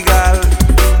legal,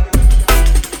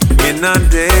 me not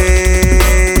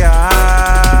day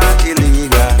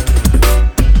illegal.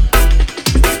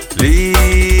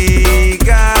 Legal,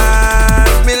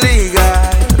 me legal.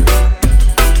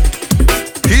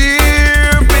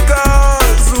 Here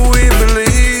because we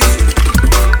believe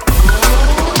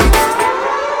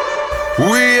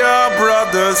we are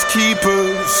brothers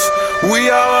keepers, we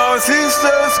are our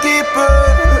sisters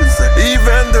keepers.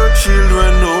 Even the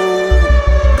children know,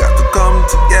 got to come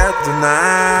together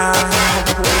now.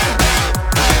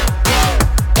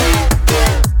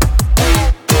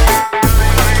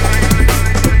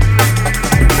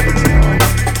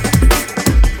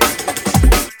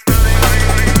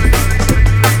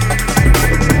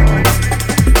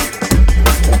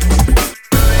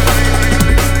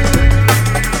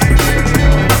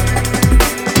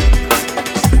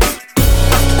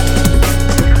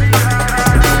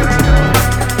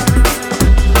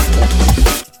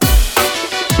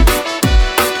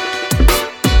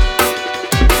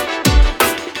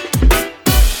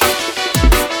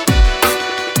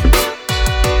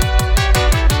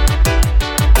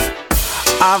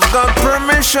 I've got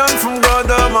permission from God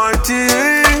Almighty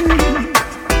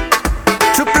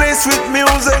to play sweet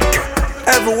music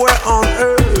everywhere on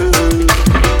earth.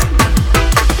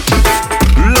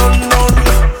 London,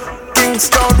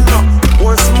 Kingston,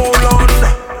 Westmoreland,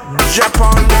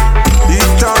 Japan,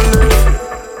 Italy,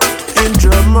 in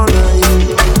Germany.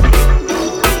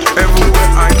 Everywhere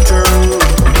I turn,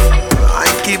 I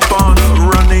keep on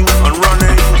running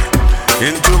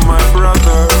into my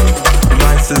brother,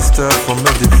 my sister from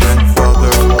a different father.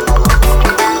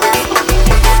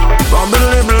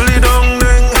 Bombily dong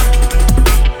ding,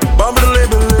 bombily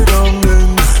dong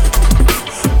ding,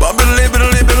 bombily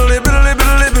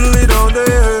dong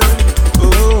ding.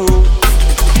 Oh,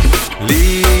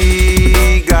 legal,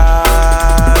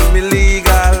 me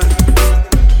legal,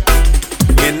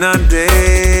 me not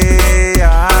day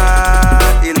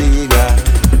illegal.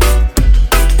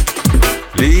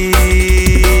 Legal.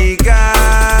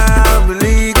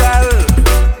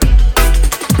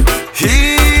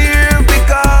 Here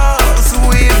because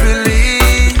we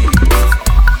believe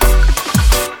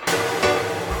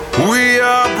we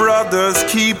are brothers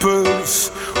keepers,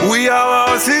 we are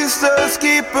our sisters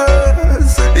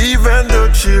keepers. Even the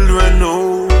children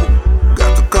know,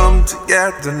 got to come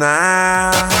together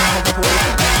now.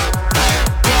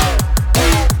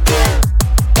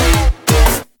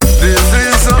 This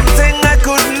is something I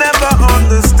could never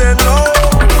understand, no.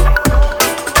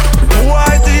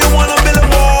 Why do you wanna build a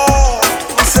wall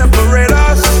to separate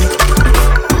us?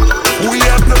 We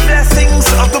have the blessings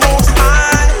of the Most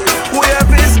High, we have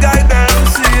His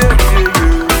guidance, yeah.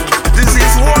 This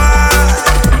is why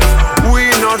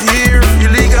we're not here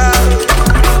illegal.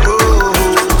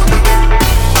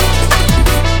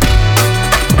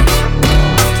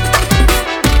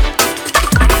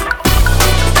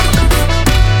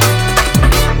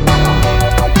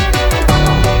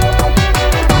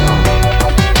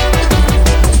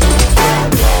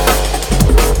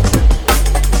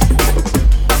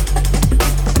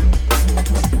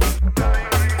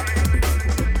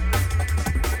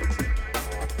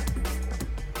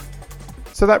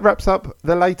 So that wraps up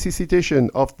the latest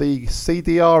edition of the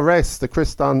CDRS, the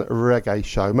Chris Dunn Reggae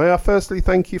Show. May I firstly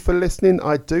thank you for listening.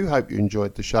 I do hope you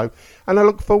enjoyed the show, and I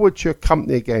look forward to your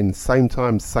company again, same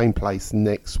time, same place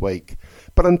next week.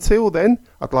 But until then,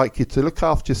 I'd like you to look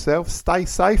after yourself, stay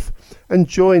safe, and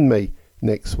join me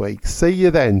next week. See you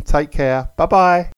then. Take care. Bye-bye.